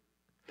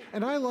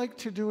 And I like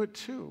to do it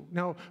too.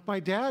 Now, my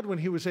dad, when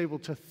he was able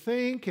to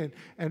think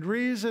and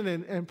reason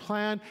and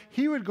plan,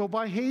 he would go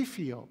by hay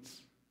fields.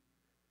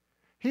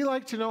 He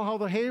liked to know how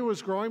the hay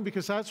was growing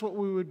because that's what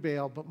we would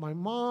bale. But my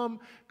mom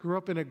grew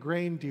up in a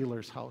grain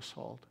dealer's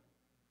household.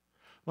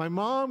 My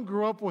mom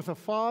grew up with a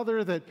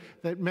father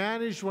that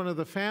managed one of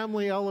the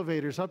family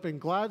elevators up in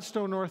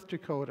Gladstone, North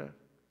Dakota.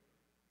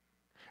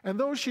 And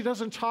though she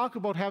doesn't talk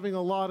about having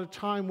a lot of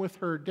time with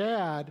her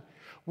dad,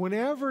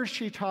 whenever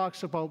she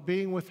talks about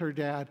being with her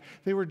dad,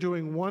 they were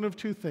doing one of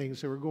two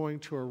things. They were going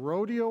to a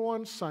rodeo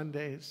on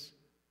Sundays,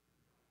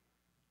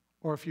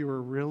 or if you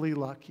were really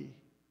lucky,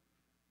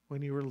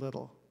 when you were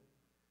little,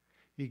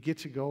 you get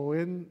to go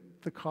in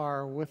the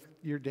car with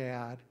your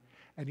dad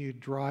and you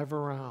drive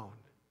around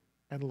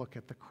and look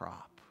at the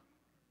crop.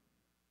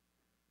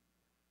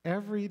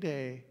 Every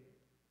day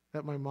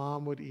that my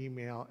mom would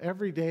email,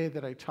 every day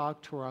that I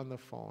talked to her on the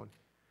phone,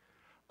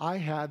 I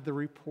had the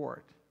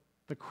report,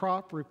 the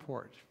crop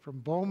report from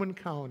Bowman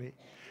County,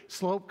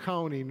 Slope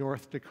County,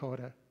 North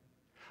Dakota.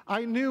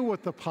 I knew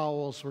what the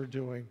Powells were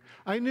doing.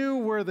 I knew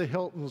where the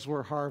Hiltons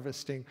were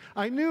harvesting.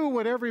 I knew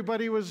what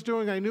everybody was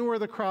doing. I knew where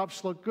the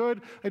crops looked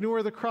good. I knew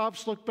where the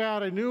crops looked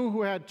bad. I knew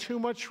who had too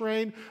much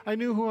rain. I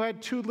knew who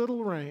had too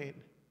little rain.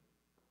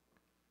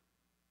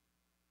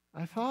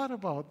 I thought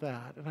about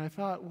that, and I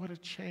thought, what a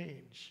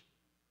change.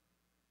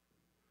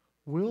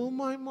 Will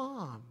my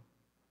mom,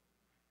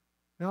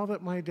 now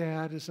that my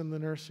dad is in the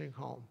nursing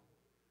home,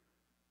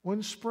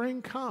 when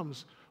spring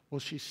comes, will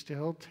she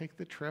still take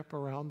the trip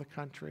around the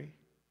country?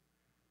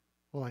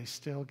 Will I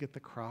still get the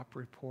crop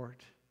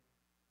report?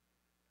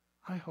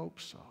 I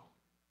hope so.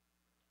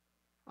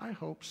 I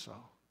hope so.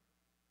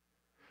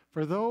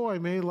 For though I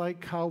may like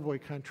cowboy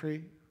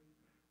country,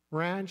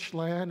 ranch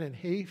land, and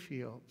hay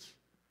fields,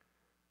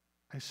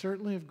 I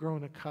certainly have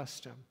grown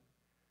accustomed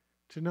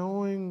to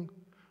knowing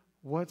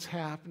what's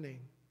happening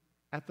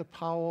at the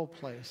Powell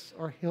place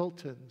or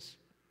Hilton's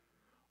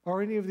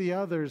or any of the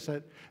others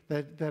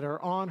that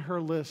are on her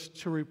list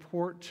to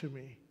report to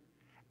me.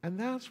 And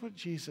that's what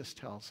Jesus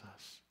tells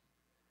us.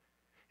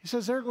 He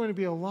says there are going to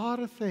be a lot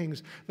of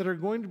things that are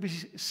going to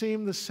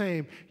seem the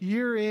same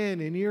year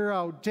in and year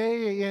out,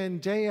 day in,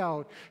 day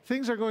out.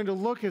 Things are going to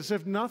look as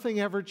if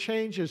nothing ever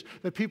changes,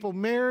 that people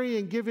marry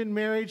and give in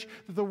marriage,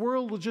 that the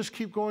world will just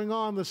keep going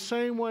on the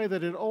same way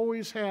that it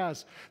always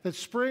has, that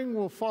spring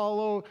will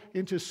follow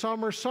into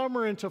summer,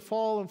 summer into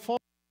fall, and fall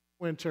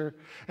winter,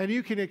 and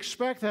you can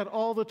expect that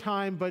all the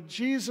time, but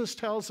Jesus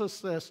tells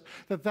us this,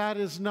 that that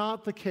is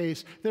not the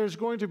case. There's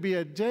going to be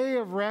a day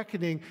of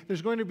reckoning.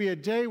 There's going to be a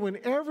day when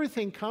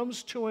everything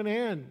comes to an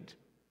end.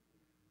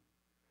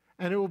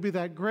 And it will be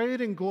that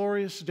great and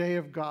glorious day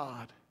of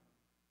God.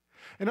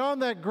 And on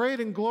that great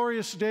and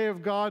glorious day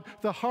of God,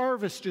 the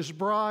harvest is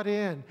brought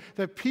in,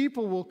 that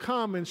people will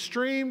come and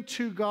stream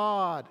to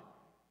God.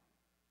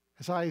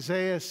 As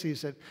Isaiah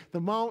sees it,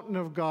 the mountain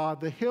of God,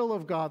 the hill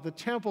of God, the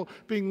temple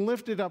being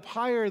lifted up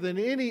higher than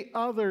any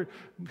other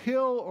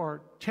hill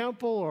or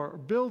temple or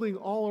building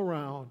all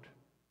around.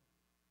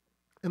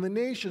 And the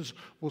nations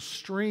will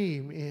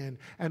stream in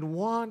and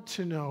want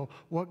to know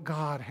what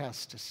God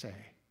has to say.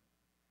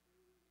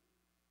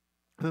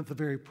 And that the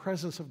very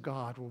presence of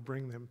God will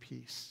bring them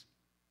peace.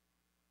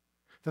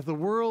 That the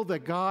world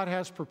that God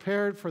has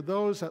prepared for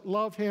those that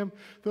love Him,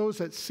 those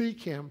that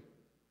seek Him,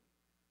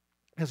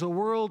 as a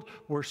world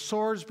where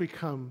swords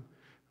become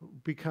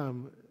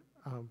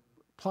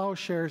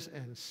plowshares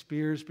and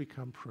spears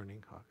become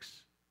pruning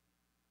hooks.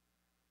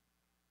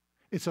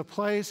 It's a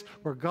place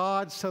where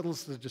God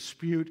settles the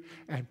dispute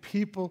and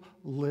people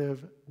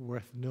live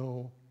with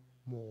no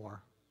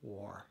more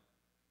war.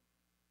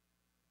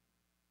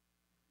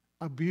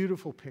 A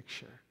beautiful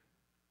picture.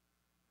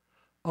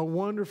 A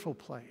wonderful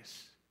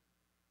place.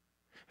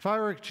 If I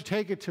were to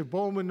take it to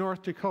Bowman,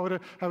 North Dakota,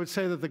 I would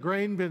say that the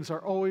grain bins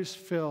are always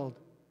filled.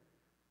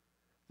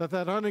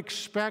 That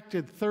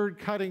unexpected third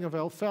cutting of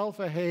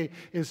alfalfa hay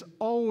is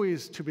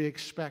always to be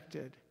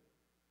expected.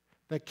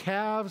 The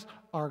calves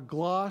are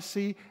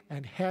glossy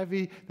and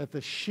heavy, that the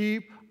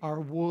sheep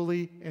are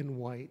woolly and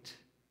white.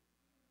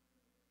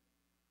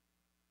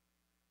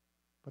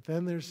 But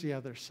then there's the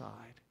other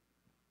side.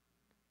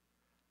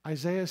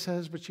 Isaiah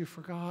says, but you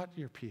forgot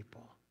your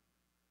people.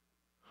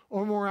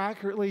 Or more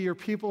accurately, your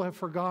people have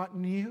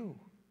forgotten you.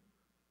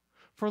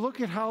 For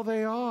look at how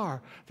they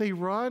are. They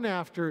run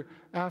after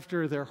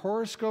their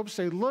horoscopes.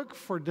 They look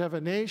for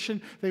divination.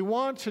 They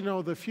want to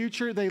know the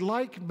future. They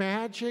like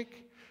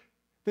magic.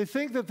 They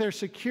think that they're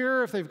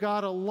secure if they've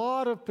got a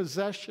lot of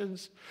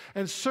possessions.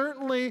 And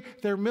certainly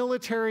their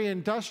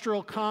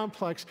military-industrial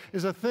complex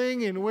is a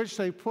thing in which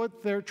they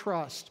put their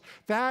trust.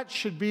 That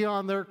should be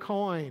on their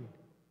coin,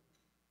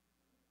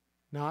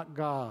 not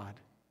God.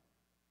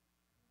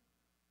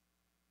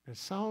 It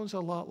sounds a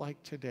lot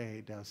like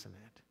today, doesn't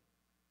it?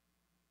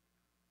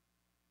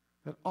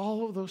 That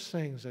all of those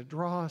things that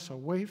draw us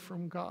away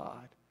from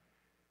God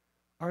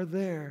are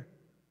there,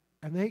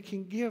 and they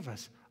can give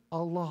us a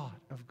lot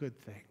of good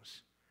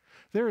things.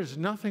 There is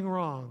nothing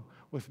wrong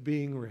with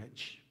being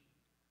rich.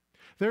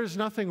 There is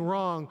nothing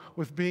wrong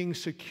with being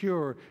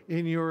secure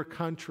in your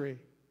country.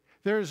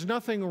 There is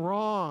nothing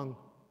wrong,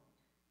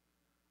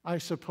 I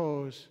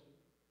suppose,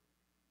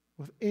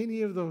 with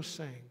any of those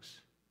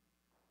things.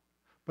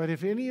 But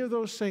if any of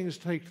those things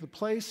take the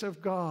place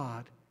of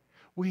God,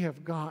 we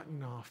have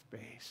gotten off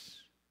base,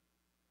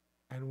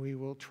 and we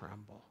will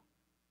tremble.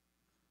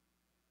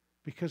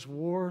 Because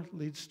war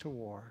leads to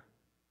war.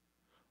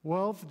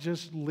 Wealth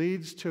just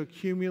leads to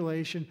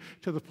accumulation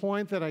to the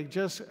point that I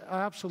just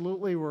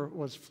absolutely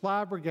was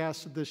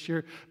flabbergasted this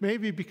year.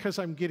 Maybe because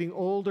I'm getting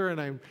older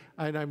and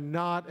I'm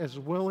not as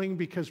willing,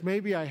 because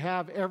maybe I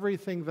have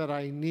everything that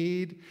I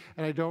need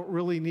and I don't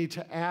really need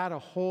to add a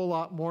whole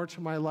lot more to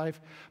my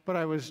life. But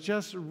I was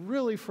just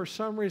really, for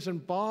some reason,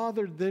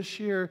 bothered this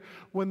year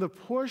when the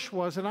push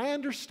was, and I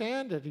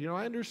understand it.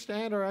 I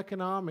understand our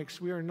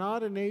economics. We are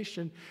not a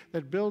nation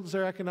that builds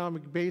their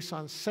economic base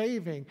on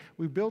saving.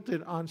 We built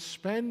it on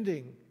spending.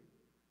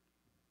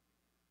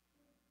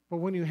 But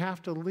when you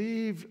have to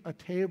leave a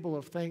table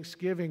of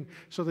Thanksgiving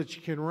so that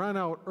you can run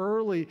out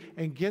early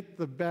and get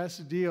the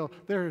best deal,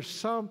 there is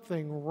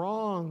something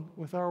wrong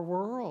with our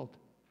world.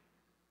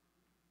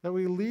 That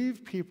we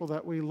leave people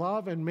that we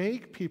love and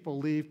make people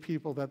leave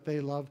people that they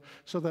love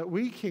so that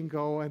we can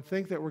go and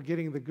think that we're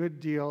getting the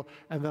good deal,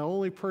 and the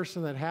only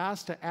person that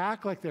has to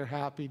act like they're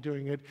happy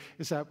doing it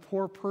is that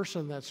poor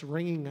person that's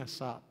ringing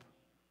us up.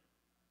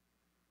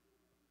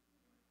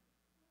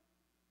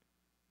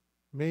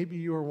 Maybe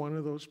you are one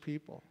of those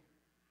people.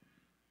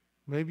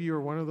 Maybe you're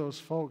one of those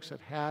folks that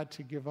had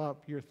to give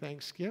up your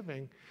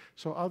Thanksgiving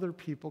so other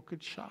people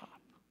could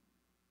shop.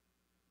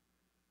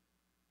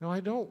 Now, I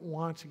don't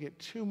want to get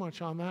too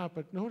much on that,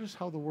 but notice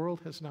how the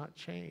world has not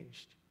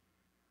changed.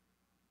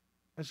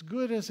 As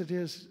good as it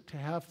is to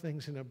have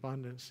things in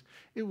abundance,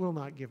 it will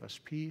not give us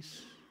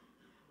peace.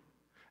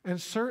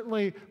 And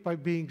certainly by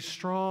being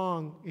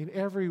strong in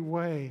every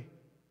way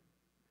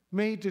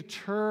may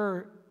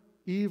deter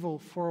evil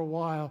for a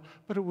while,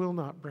 but it will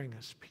not bring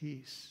us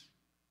peace.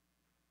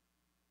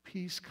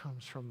 Peace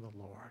comes from the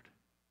Lord.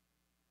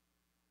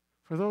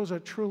 For those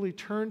that truly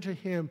turn to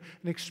Him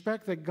and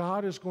expect that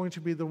God is going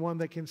to be the one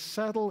that can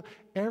settle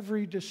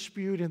every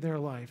dispute in their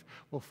life,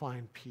 will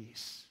find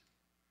peace.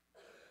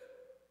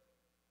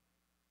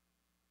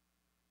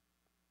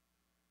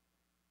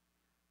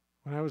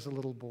 When I was a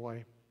little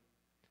boy,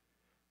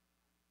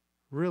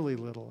 really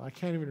little, I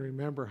can't even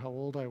remember how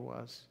old I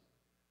was.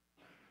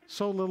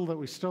 So little that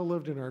we still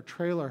lived in our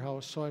trailer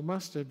house, so I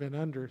must have been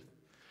under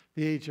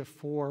the age of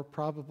 4,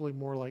 probably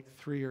more like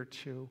 3 or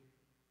 2.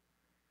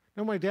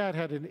 Now, my dad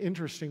had an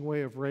interesting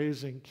way of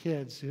raising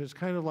kids. It was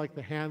kind of like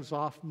the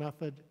hands-off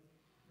method.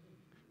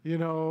 You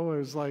know, it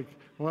was like,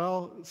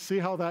 well, see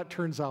how that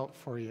turns out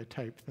for you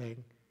type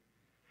thing.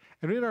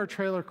 And in our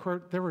trailer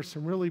court, there were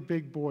some really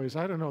big boys.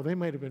 I don't know, they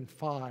might have been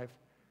 5,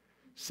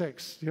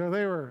 6. You know,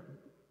 they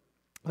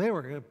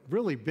were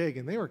really big,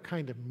 and they were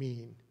kind of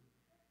mean.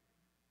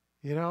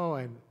 You know,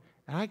 and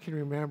I can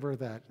remember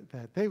that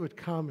they would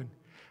come, and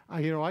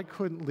I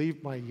couldn't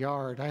leave my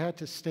yard. I had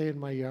to stay in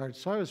my yard,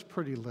 so I was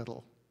pretty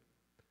little.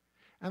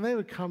 And they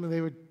would come and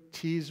they would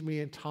tease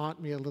me and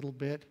taunt me a little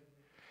bit.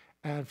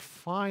 And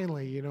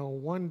finally,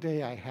 one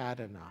day I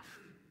had enough.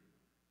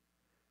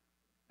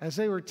 As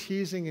they were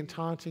teasing and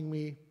taunting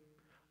me,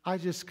 I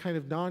just kind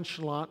of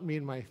nonchalantly,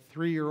 in my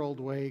 3-year-old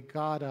way,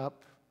 got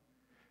up,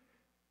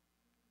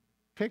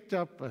 picked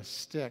up a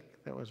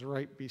stick that was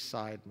right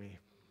beside me.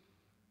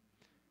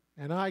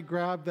 And I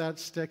grabbed that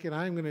stick, and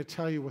I'm going to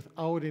tell you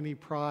without any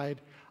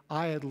pride,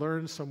 I had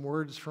learned some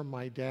words from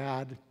my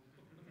dad.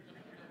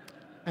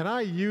 And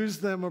I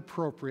used them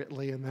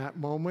appropriately in that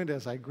moment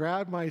as I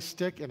grabbed my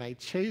stick and I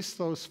chased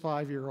those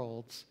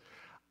 5-year-olds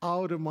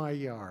out of my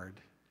yard.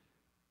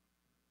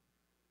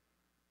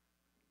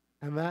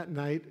 And that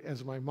night,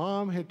 as my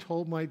mom had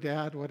told my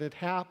dad what had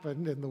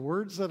happened and the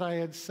words that I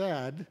had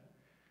said,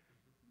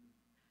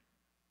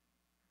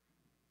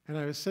 and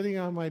I was sitting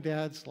on my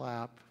dad's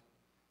lap,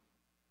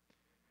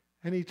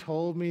 and he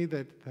told me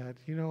that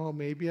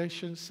maybe I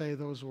shouldn't say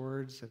those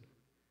words, and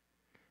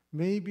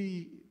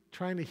maybe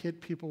trying to hit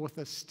people with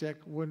a stick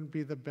wouldn't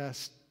be the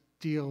best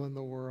deal in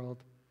the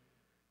world.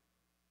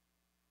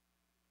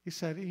 He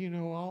said,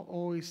 I'll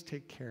always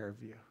take care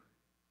of you.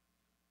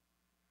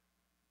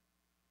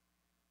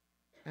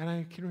 And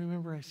I can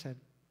remember I said,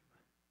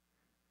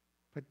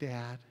 but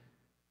Dad,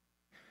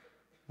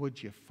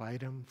 would you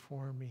fight him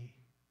for me?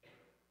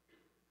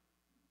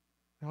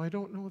 Now, I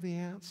don't know the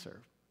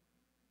answer,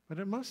 but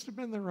it must have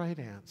been the right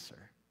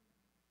answer.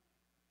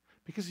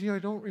 Because, I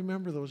don't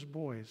remember those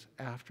boys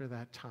after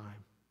that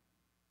time.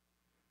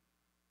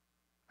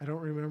 I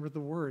don't remember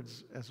the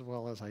words as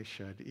well as I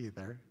should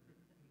either.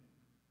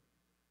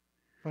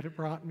 But it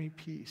brought me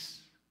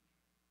peace.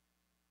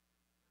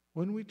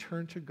 When we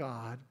turn to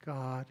God,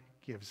 God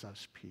gives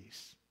us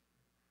peace.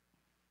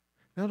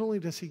 Not only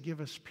does he give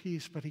us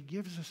peace, but he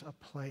gives us a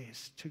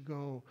place to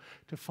go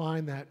to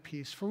find that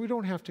peace. For we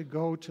don't have to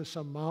go to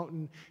some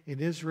mountain in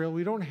Israel.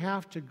 We don't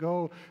have to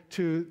go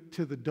to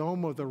the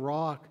Dome of the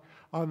Rock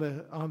on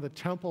the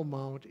Temple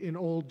Mount in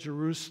Old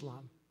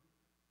Jerusalem.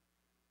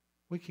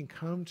 We can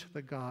come to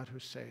the God who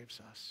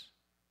saves us,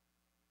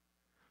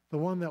 the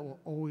one that will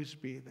always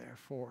be there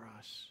for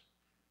us,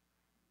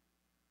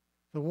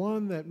 the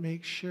one that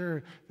makes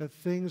sure that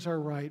things are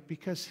right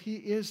because he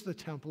is the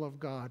temple of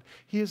God.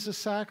 He is the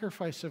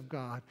sacrifice of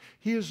God.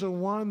 He is the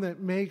one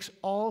that makes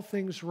all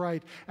things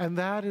right, and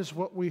that is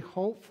what we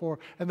hope for,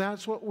 and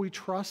that's what we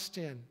trust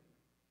in.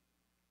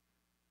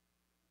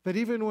 That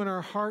even when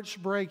our hearts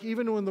break,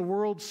 even when the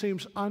world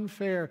seems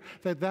unfair,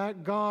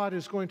 that God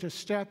is going to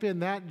step in,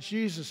 that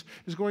Jesus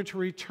is going to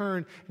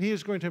return, and he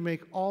is going to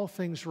make all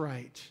things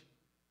right.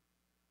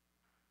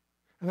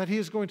 And that he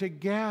is going to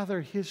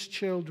gather his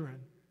children,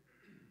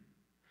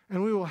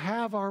 and we will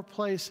have our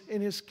place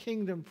in his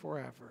kingdom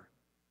forever.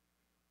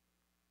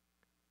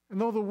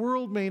 And though the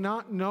world may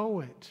not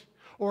know it,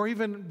 or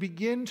even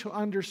begin to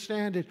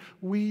understand it,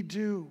 we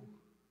do.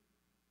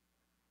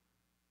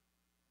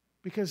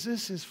 Because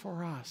this is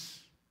for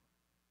us.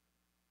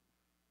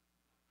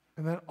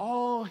 And that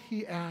all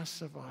he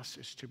asks of us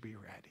is to be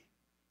ready.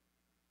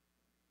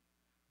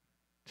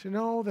 To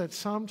know that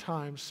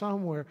sometime,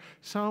 somewhere,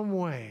 some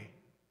way,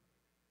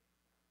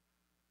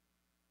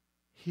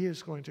 he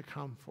is going to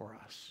come for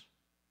us.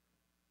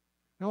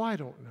 No, I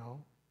don't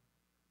know.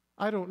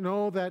 I don't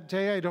know that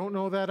day. I don't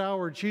know that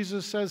hour.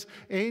 Jesus says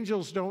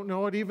angels don't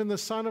know it. Even the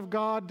Son of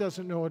God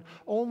doesn't know it.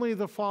 Only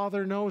the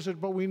Father knows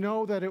it, but we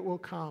know that it will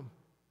come.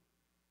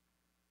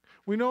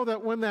 We know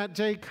that when that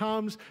day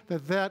comes,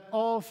 that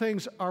all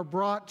things are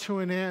brought to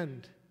an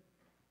end.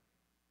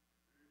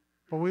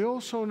 But we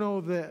also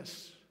know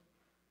this,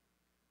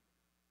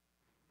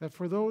 that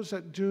for those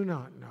that do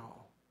not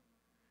know,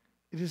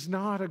 it is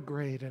not a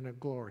great and a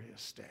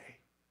glorious day.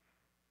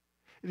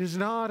 It is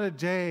not a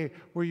day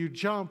where you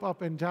jump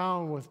up and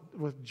down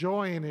with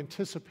joy and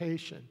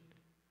anticipation.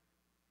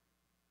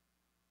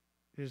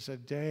 It is a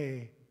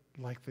day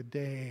like the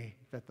day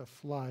that the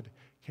flood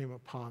came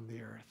upon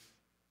the earth.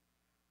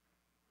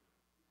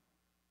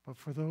 But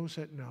for those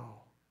that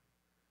know,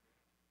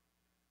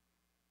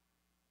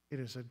 it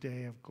is a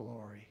day of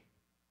glory.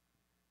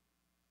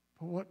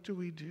 But what do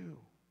we do?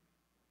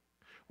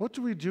 What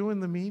do we do in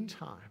the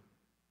meantime?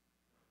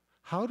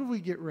 How do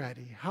we get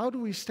ready? How do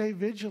we stay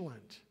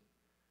vigilant?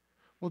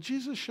 Well,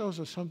 Jesus shows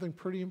us something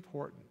pretty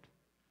important.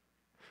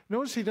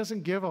 Notice he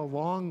doesn't give a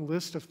long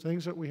list of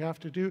things that we have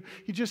to do.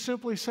 He just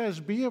simply says,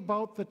 be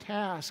about the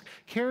task,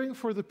 caring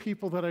for the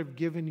people that I've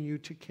given you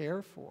to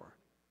care for.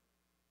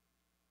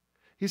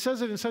 He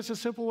says it in such a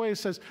simple way. He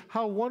says,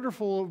 how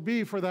wonderful it would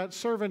be for that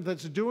servant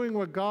that's doing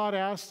what God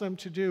asked them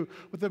to do,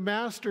 what the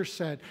master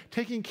said,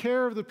 taking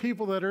care of the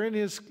people that are in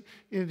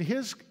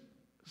his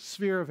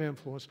sphere of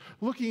influence,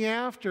 looking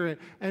after it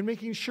and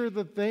making sure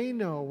that they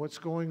know what's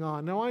going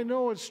on. Now, I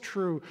know it's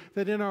true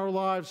that in our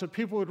lives that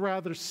people would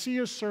rather see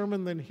a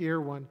sermon than hear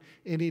one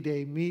any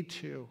day. Me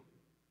too.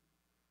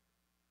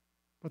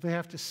 But they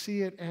have to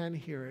see it and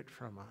hear it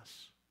from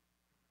us.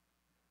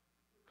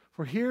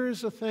 For here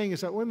is the thing,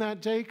 is that when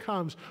that day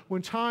comes,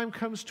 when time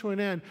comes to an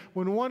end,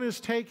 when one is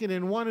taken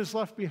and one is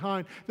left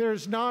behind, there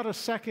is not a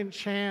second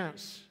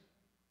chance.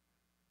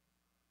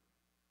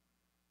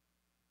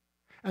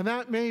 And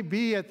that may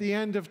be at the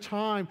end of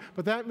time,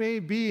 but that may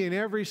be in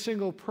every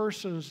single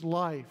person's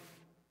life.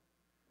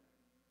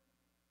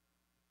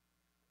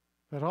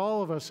 That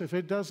all of us, if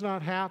it does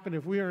not happen,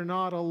 if we are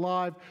not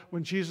alive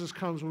when Jesus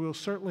comes, we will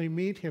certainly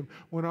meet him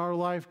when our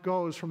life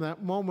goes from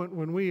that moment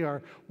when we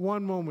are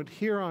one moment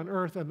here on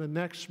earth and the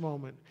next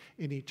moment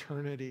in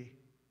eternity.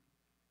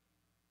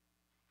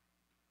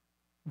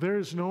 There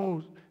is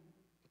no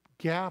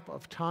gap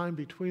of time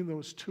between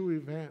those two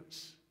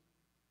events.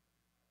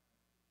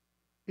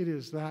 It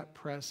is that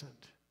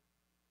present.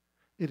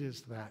 It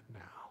is that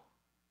now.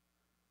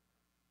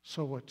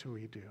 So what do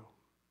we do?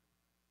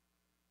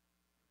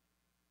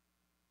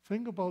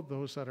 Think about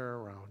those that are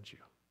around you.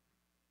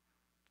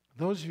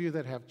 Those of you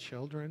that have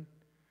children,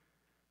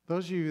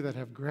 those of you that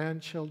have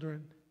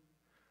grandchildren,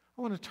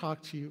 I want to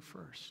talk to you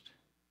first.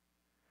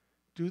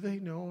 Do they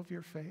know of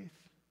your faith?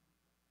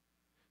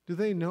 Do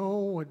they know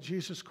what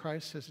Jesus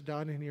Christ has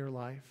done in your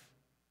life?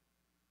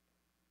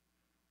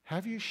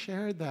 Have you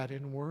shared that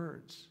in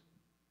words?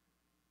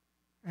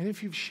 And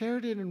if you've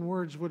shared it in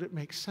words, would it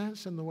make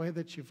sense in the way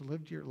that you've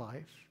lived your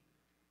life?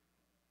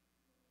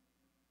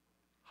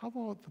 How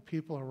about the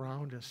people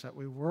around us that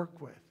we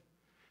work with,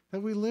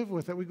 that we live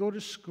with, that we go to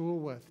school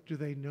with? Do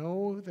they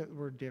know that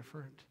we're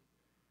different?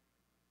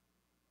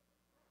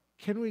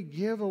 Can we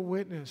give a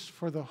witness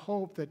for the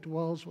hope that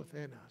dwells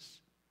within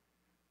us?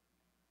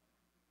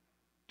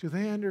 Do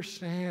they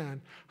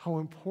understand how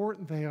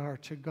important they are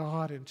to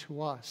God and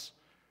to us?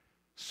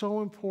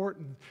 So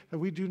important that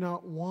we do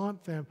not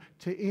want them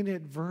to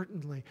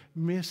inadvertently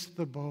miss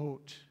the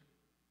boat.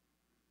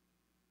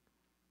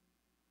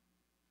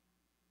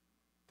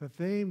 That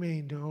they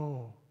may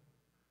know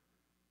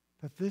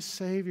that this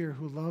Savior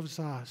who loves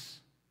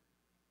us,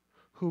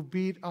 who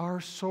beat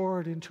our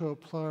sword into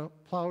a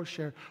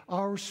plowshare,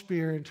 our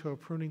spear into a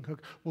pruning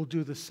hook, will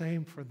do the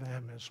same for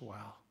them as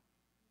well.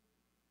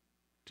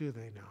 Do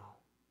they know?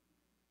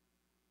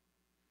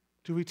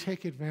 Do we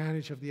take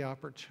advantage of the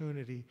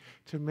opportunity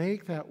to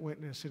make that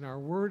witness in our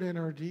word and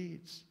our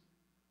deeds?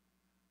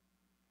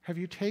 Have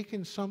you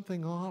taken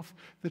something off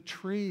the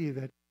tree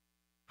that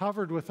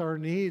covered with our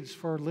needs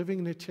for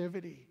living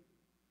nativity?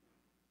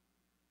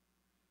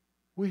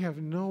 We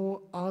have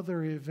no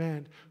other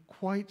event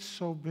quite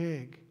so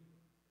big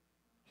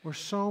where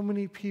so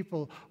many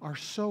people are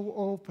so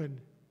open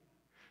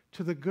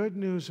to the good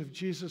news of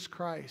Jesus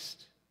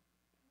Christ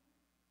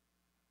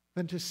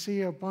than to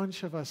see a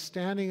bunch of us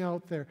standing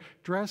out there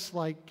dressed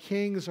like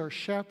kings or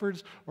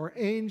shepherds or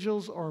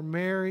angels or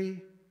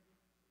Mary,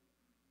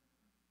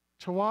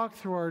 to walk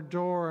through our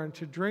door and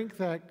to drink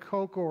that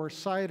cocoa or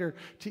cider,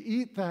 to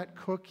eat that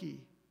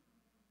cookie,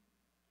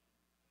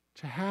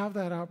 to have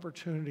that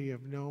opportunity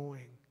of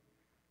knowing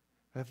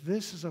that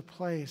this is a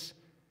place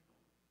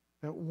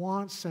that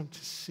wants them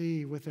to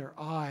see with their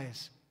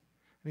eyes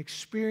and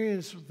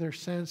experience with their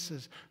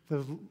senses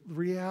the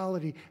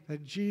reality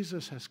that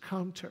Jesus has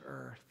come to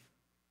earth.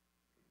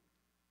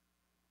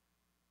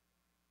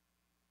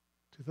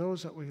 Do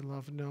those that we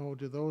love know?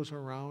 Do those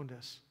around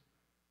us?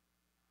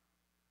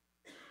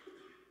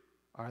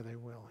 Are they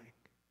willing?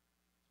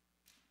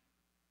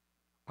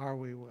 Are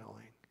we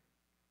willing?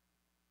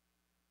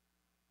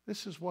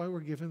 This is why we're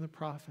given the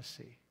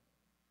prophecy.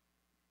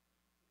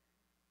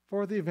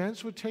 For the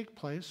events would take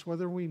place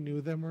whether we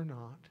knew them or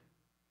not.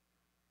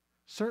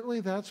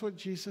 Certainly that's what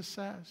Jesus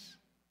says.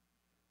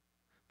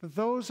 That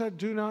those that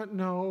do not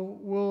know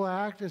will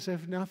act as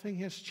if nothing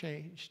has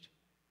changed.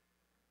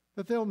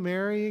 That they'll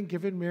marry and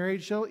give in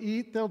marriage, they'll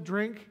eat, they'll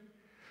drink,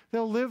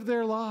 they'll live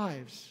their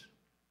lives,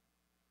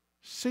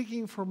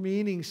 seeking for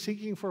meaning,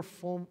 seeking for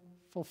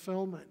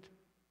fulfillment.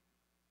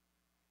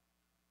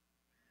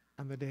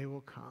 And the day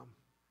will come.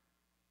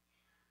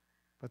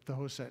 But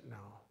those that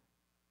know,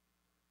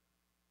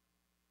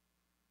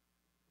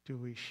 do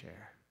we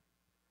share?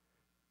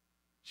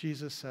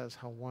 Jesus says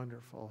how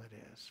wonderful it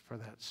is for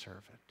that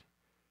servant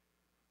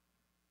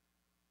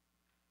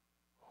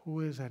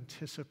who is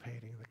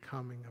anticipating the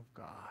coming of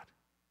God,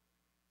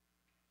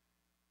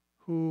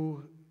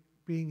 who,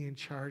 being in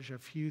charge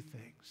of few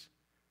things,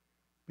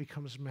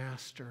 becomes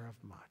master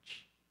of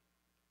much.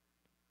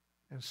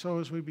 And so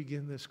as we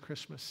begin this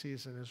Christmas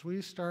season, as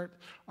we start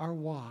our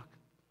walk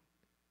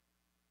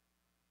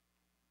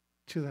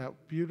to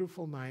that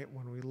beautiful night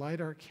when we light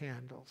our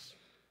candles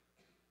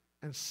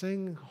and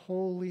sing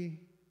Holy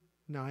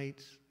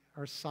Night,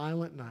 our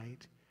silent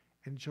night,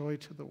 and joy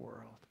to the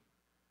world,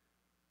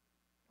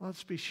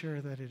 let's be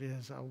sure that it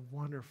is a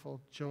wonderful,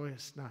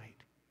 joyous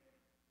night,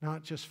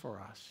 not just for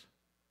us,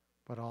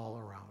 but all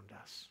around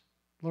us.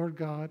 Lord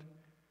God,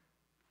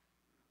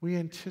 we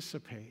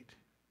anticipate.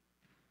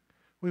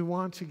 We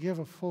want to give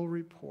a full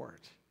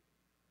report.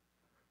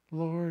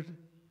 Lord,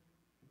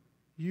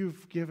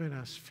 you've given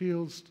us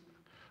fields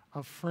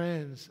of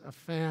friends, a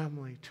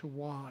family to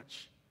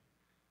watch.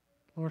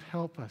 Lord,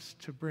 help us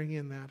to bring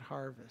in that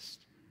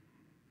harvest,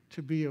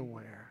 to be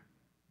aware.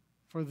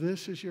 For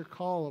this is your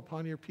call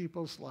upon your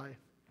people's life.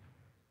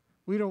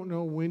 We don't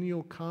know when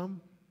you'll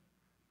come.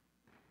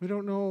 We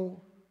don't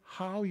know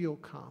how you'll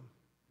come.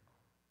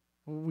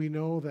 But we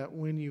know that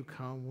when you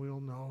come, we'll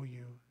know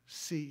you,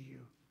 see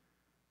you,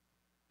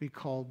 be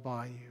called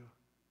by you.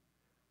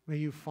 May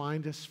you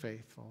find us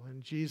faithful.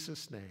 In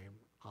Jesus' name,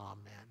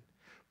 amen.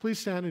 Please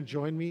stand and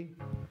join me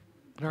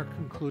in our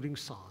concluding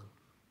song.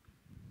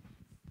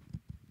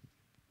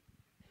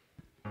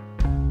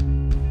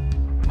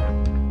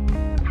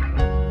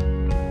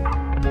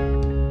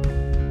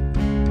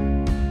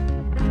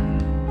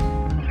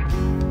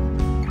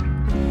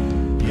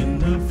 In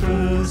the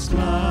first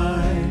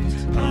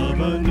light of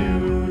a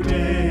new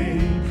day,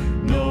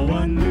 no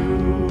one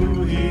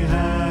knew he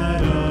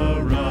had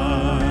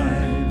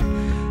arrived.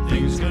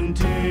 Things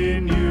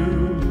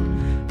continued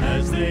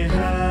as they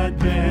had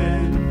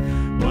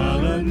been,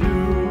 while a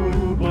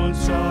newborn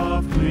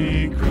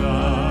softly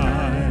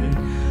cried.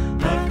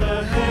 But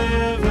the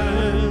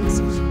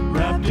heavens,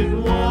 wrapped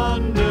in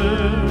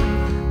wonder,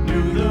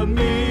 knew the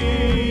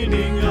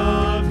meaning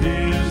of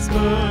his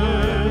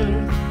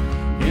birth.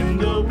 In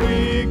the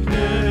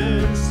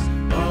weakness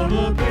of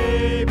a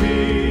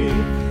baby,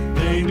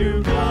 they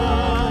knew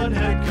God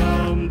had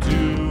come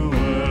to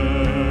earth.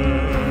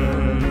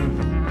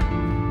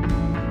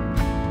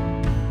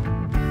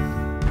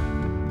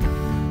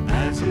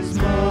 As his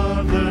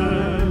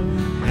mother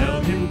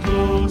held him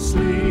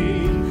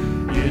closely,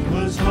 it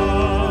was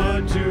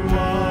hard to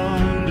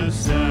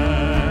understand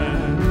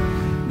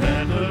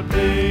that her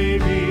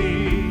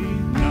baby,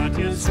 not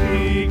yet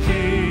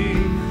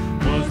speaking,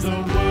 was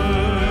the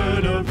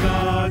word of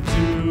God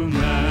to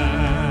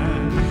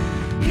man.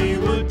 He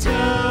would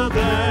tell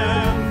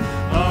them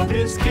of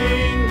his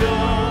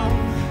kingdom,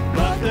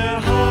 but their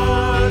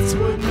hearts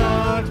would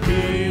not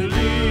believe.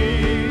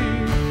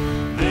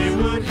 They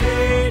would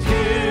hate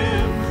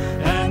him,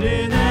 and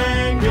in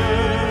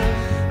anger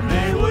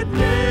they would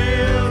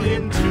nail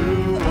him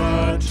to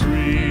a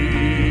tree.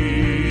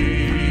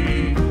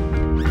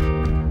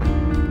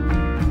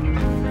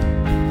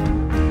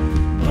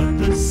 But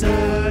the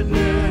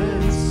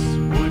sadness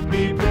would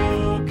be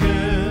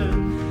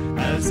broken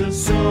as the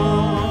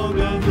song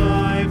of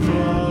life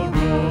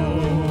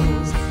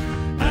arose,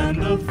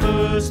 and the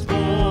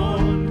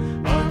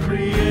firstborn of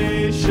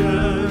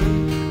creation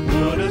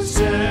would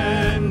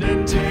ascend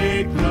and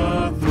take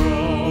the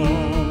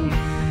throne.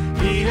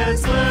 He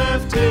has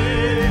left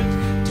it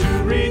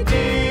to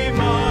redeem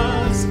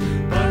us,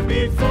 but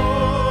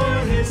before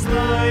his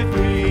life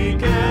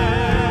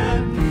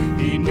began,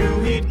 he knew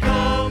he'd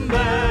come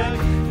back,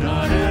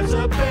 not as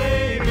a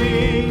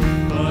baby,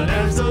 but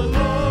as the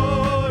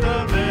Lord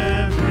of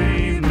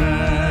every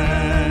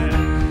man.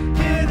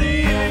 Hear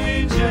the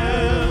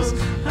angels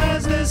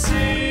as they're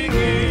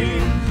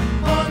singing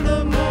on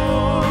the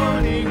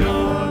morning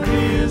of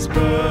his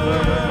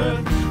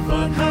birth.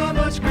 But how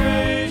much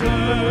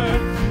greater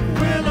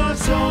will our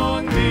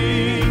song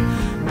be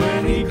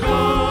when he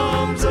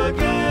comes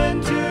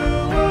again to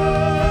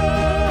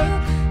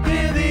earth?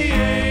 Hear the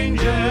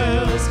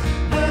angels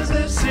as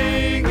they're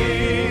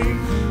singing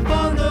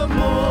on the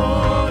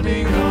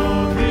morning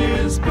of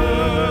his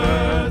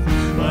birth.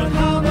 But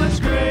how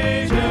much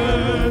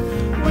greater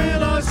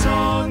will our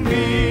song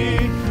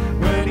be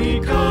when he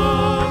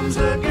comes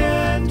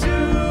again to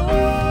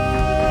earth?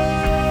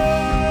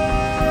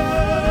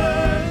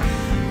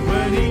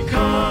 When he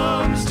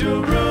comes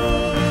to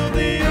rule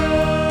the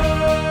earth.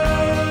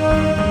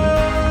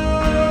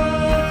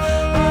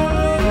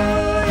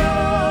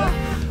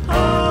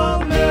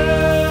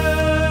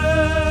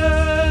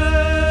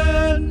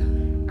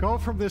 Amen. Go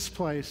from this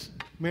place.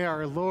 May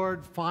our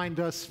Lord find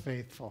us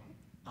faithful.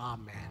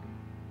 Amen.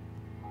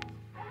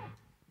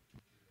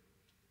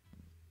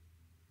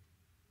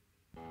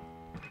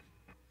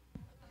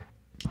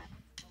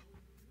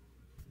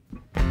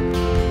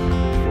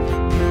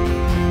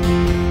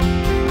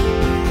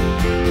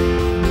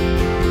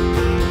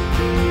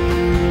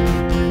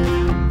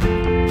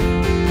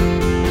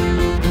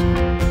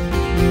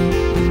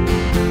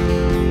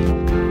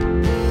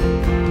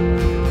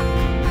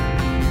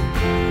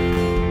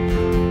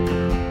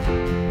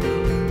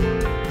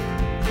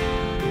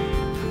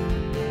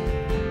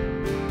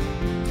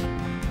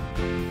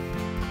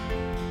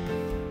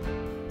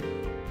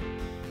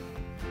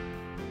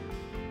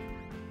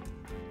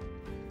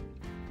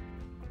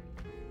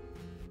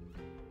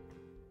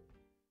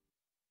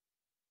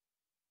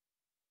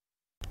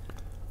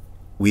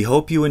 We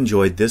hope you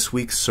enjoyed this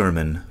week's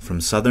sermon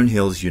from Southern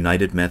Hills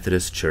United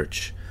Methodist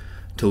Church.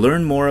 To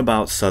learn more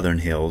about Southern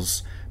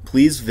Hills,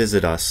 please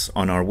visit us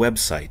on our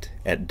website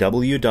at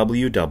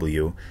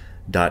www.smym.org.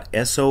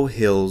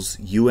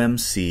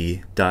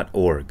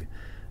 www.sohillsumc.org.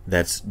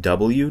 That's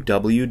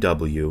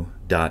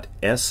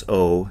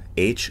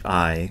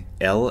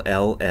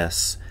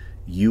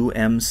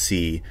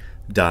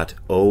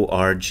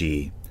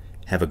www.sohillsumc.org.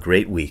 Have a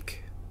great week.